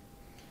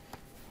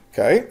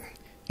 Okay,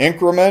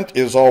 increment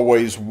is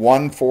always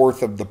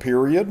 1/4 of the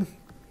period,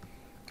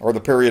 or the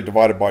period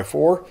divided by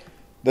 4.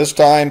 This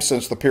time,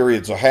 since the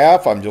period's a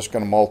half, I'm just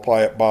going to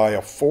multiply it by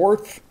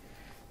 1/4.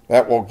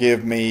 That will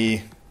give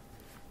me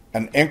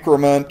an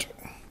increment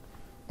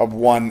of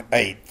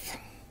 1/8.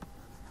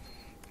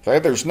 Okay,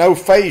 there's no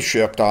phase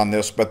shift on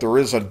this, but there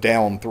is a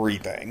down 3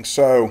 thing.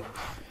 So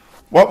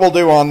what we'll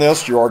do on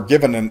this, you are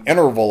given an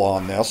interval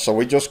on this, so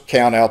we just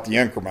count out the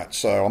increments.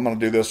 So I'm going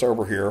to do this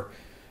over here.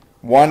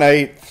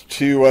 1/8,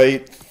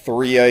 2/8,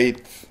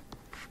 3/8,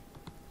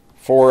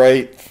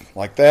 4/8,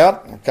 like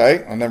that.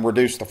 Okay, and then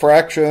reduce the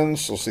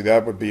fractions. So see,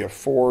 that would be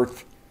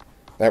 1/4.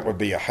 That would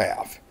be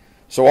 1/2.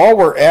 So all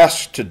we're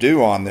asked to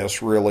do on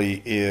this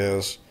really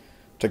is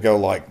to go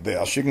like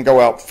this. You can go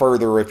out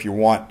further if you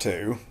want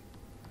to.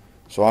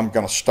 So I'm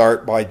going to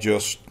start by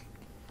just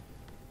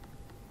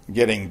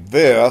getting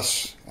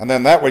this, and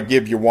then that would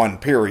give you one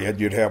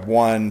period. You'd have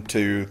 1,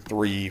 2,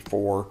 3,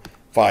 4,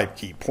 5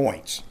 key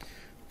points.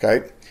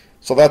 Okay,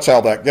 so that's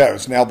how that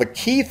goes. Now the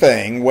key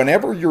thing,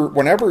 whenever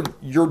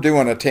you're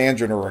doing a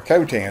tangent or a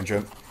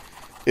cotangent,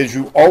 is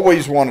you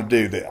always want to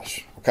do this.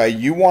 Okay,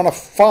 you want to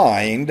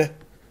find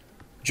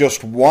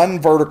just one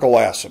vertical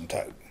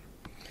asymptote.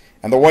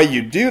 And the way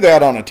you do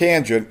that on a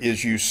tangent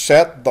is you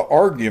set the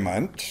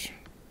argument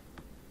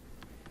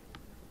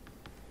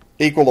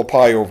equal to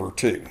pi over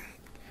 2.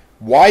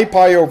 Why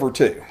pi over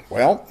 2?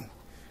 Well,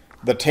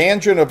 the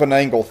tangent of an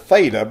angle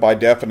theta by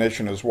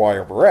definition is y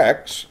over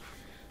x.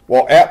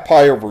 Well, at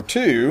pi over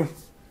 2,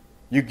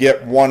 you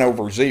get 1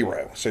 over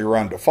 0, so you're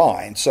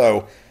undefined.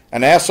 So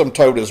an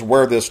asymptote is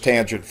where this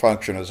tangent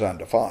function is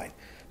undefined.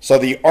 So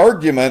the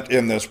argument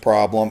in this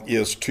problem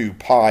is 2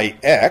 pi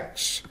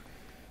x.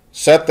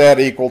 Set that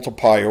equal to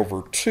pi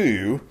over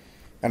 2,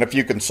 and if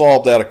you can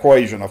solve that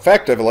equation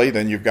effectively,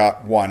 then you've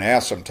got one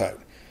asymptote.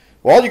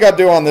 Well, all you got to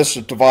do on this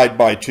is divide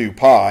by 2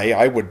 pi.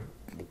 I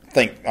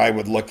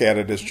would look at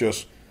it as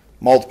just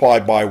multiply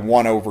by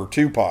 1 over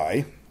 2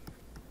 pi.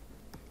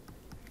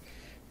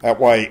 That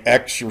way,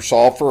 x, you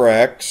solve for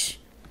x,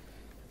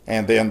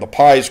 and then the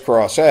pi's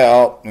cross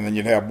out, and then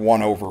you'd have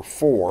 1 over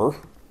 4.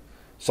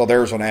 So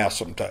there's an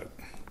asymptote.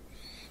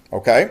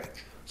 Okay?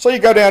 So you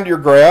go down to your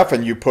graph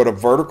and you put a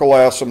vertical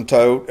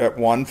asymptote at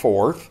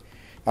 1/4.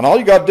 And all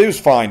you got to do is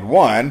find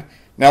 1.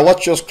 Now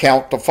let's just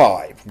count to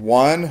 5.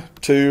 1,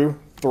 2,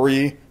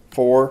 3,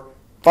 4,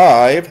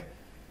 5.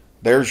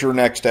 There's your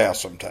next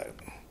asymptote.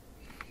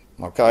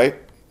 Okay?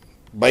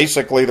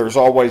 Basically, there's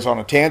always on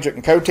a tangent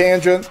and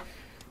cotangent,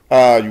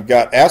 you've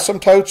got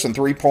asymptotes and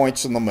 3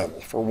 points in the middle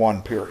for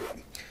one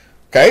period.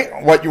 Okay?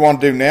 What you want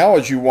to do now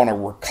is you want to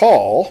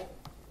recall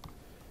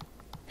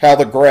how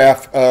the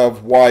graph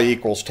of y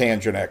equals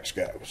tangent x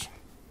goes.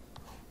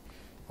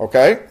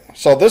 Okay,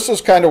 so this is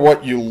kind of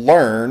what you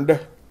learned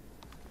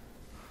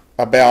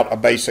about a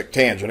basic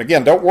tangent.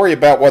 Again, don't worry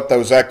about what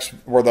those x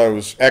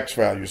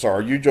values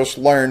are. You just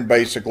learned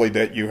basically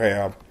that you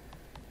have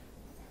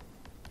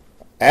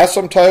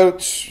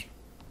asymptotes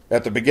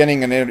at the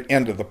beginning and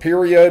end of the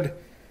period,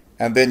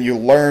 and then you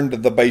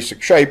learned the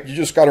basic shape. You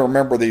just got to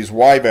remember these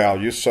y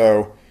values.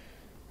 So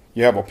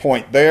you have a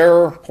point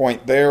there, a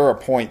point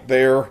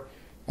there,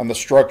 and the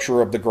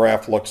structure of the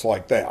graph looks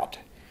like that.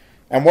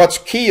 And what's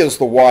key is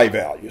the y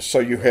values. So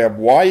you have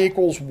y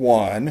equals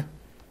 1,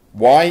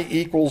 y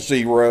equals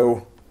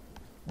 0,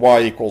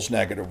 y equals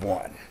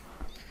 -1.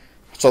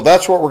 So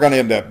that's what we're going to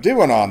end up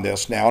doing on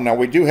this now. Now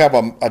we do have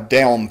a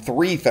down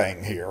 3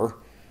 thing here.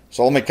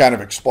 So let me kind of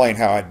explain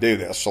how I do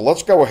this. So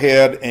let's go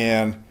ahead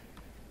and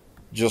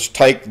just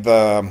take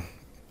the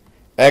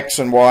x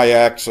and y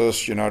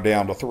axis,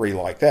 down to 3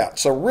 like that.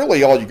 So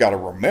really all you got to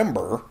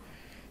remember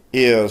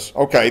is,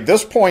 okay,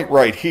 this point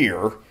right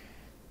here,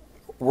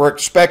 we're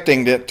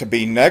expecting it to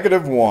be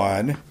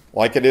 -1,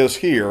 like it is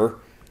here,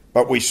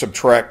 but we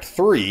subtract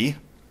 3,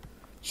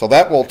 so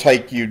that will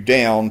take you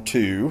down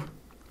to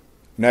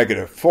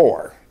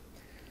 -4.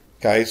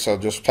 Okay, so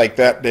just take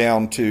that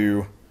down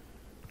to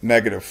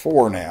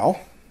 -4 now.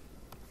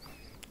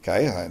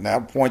 Okay,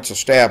 now point's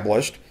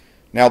established.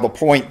 Now the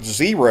point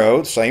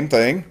 0, same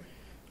thing.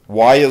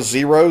 Y is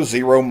 0,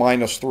 0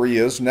 minus 3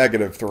 is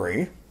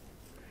 -3.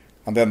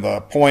 And then the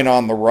point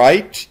on the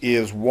right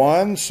is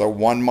 1, so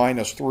 1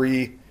 minus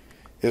 3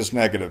 is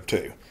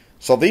 -2.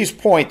 So these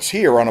points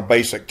here on a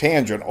basic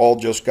tangent all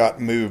just got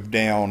moved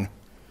down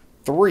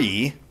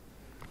 3.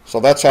 So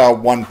that's how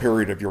one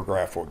period of your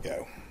graph would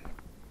go.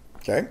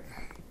 Okay,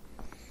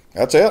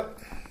 that's it.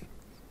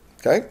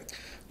 Okay,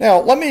 now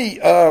let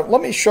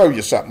me show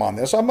you something on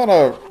this. I'm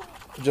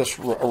just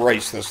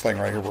erase this thing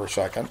right here for a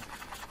second.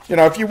 You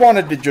know, if you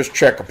wanted to just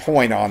check a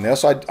point on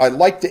this, I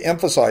like to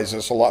emphasize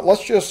this a lot.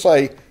 Let's just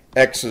say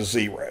x is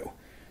 0.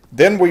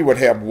 Then we would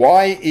have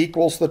y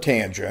equals the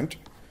tangent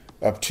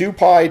of 2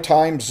 pi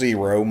times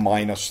 0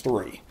 minus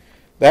 3.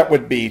 That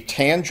would be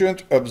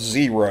tangent of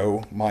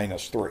 0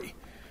 minus 3.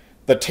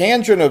 The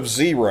tangent of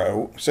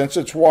 0, since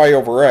it's y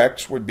over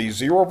x, would be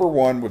 0 over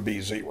 1 would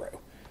be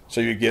 0. So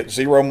you get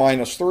 0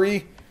 minus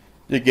 3,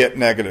 you get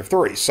negative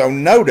 3. So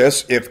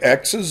notice if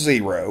x is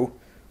 0,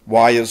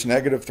 y is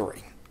negative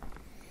 3.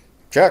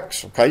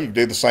 Checks. Okay, you can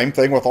do the same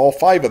thing with all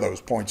 5 of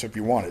those points if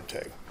you wanted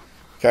to.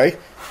 Okay,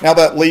 now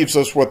that leaves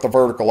us with the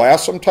vertical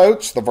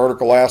asymptotes. The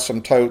vertical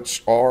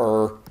asymptotes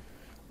are,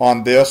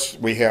 on this,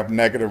 we have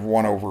negative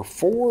 1 over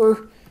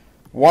 4,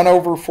 1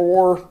 over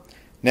 4.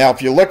 Now,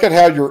 if you look at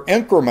how your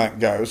increment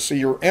goes, see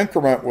your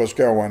increment was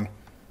going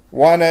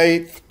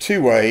 1/8,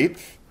 2/8.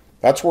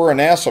 That's where an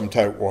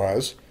asymptote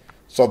was.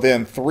 So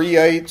then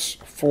 3/8,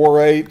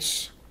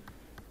 4/8,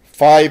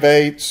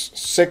 5/8,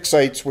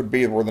 6/8 would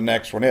be where the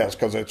next one is,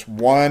 because it's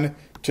 1,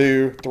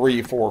 2,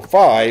 3, 4,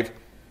 5.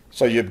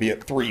 So you'd be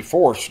at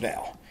 3/4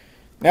 now.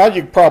 Now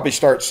you probably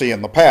start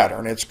seeing the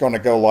pattern. It's going to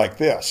go like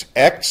this.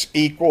 X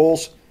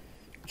equals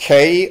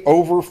k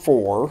over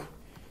 4,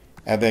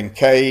 and then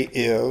k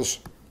is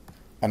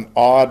an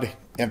odd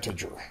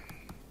integer.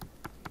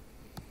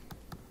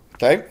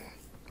 Okay,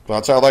 so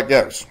that's how that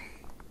goes.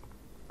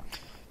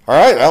 All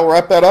right, I'll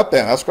wrap that up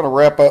then. That's going to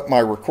wrap up my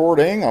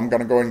recording. I'm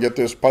going to go and get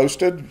this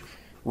posted.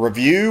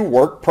 Review,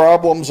 work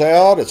problems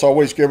out. It's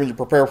always good when you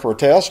prepare for a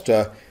test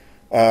to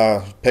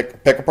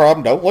pick a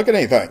problem. Don't look at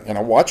anything. You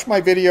know, watch my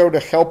video to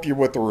help you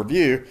with the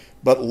review,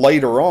 but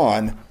later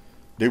on,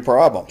 do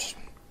problems.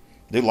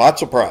 Do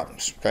lots of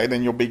problems. Okay,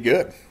 then you'll be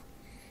good.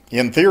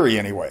 In theory,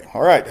 anyway.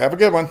 All right, have a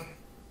good one.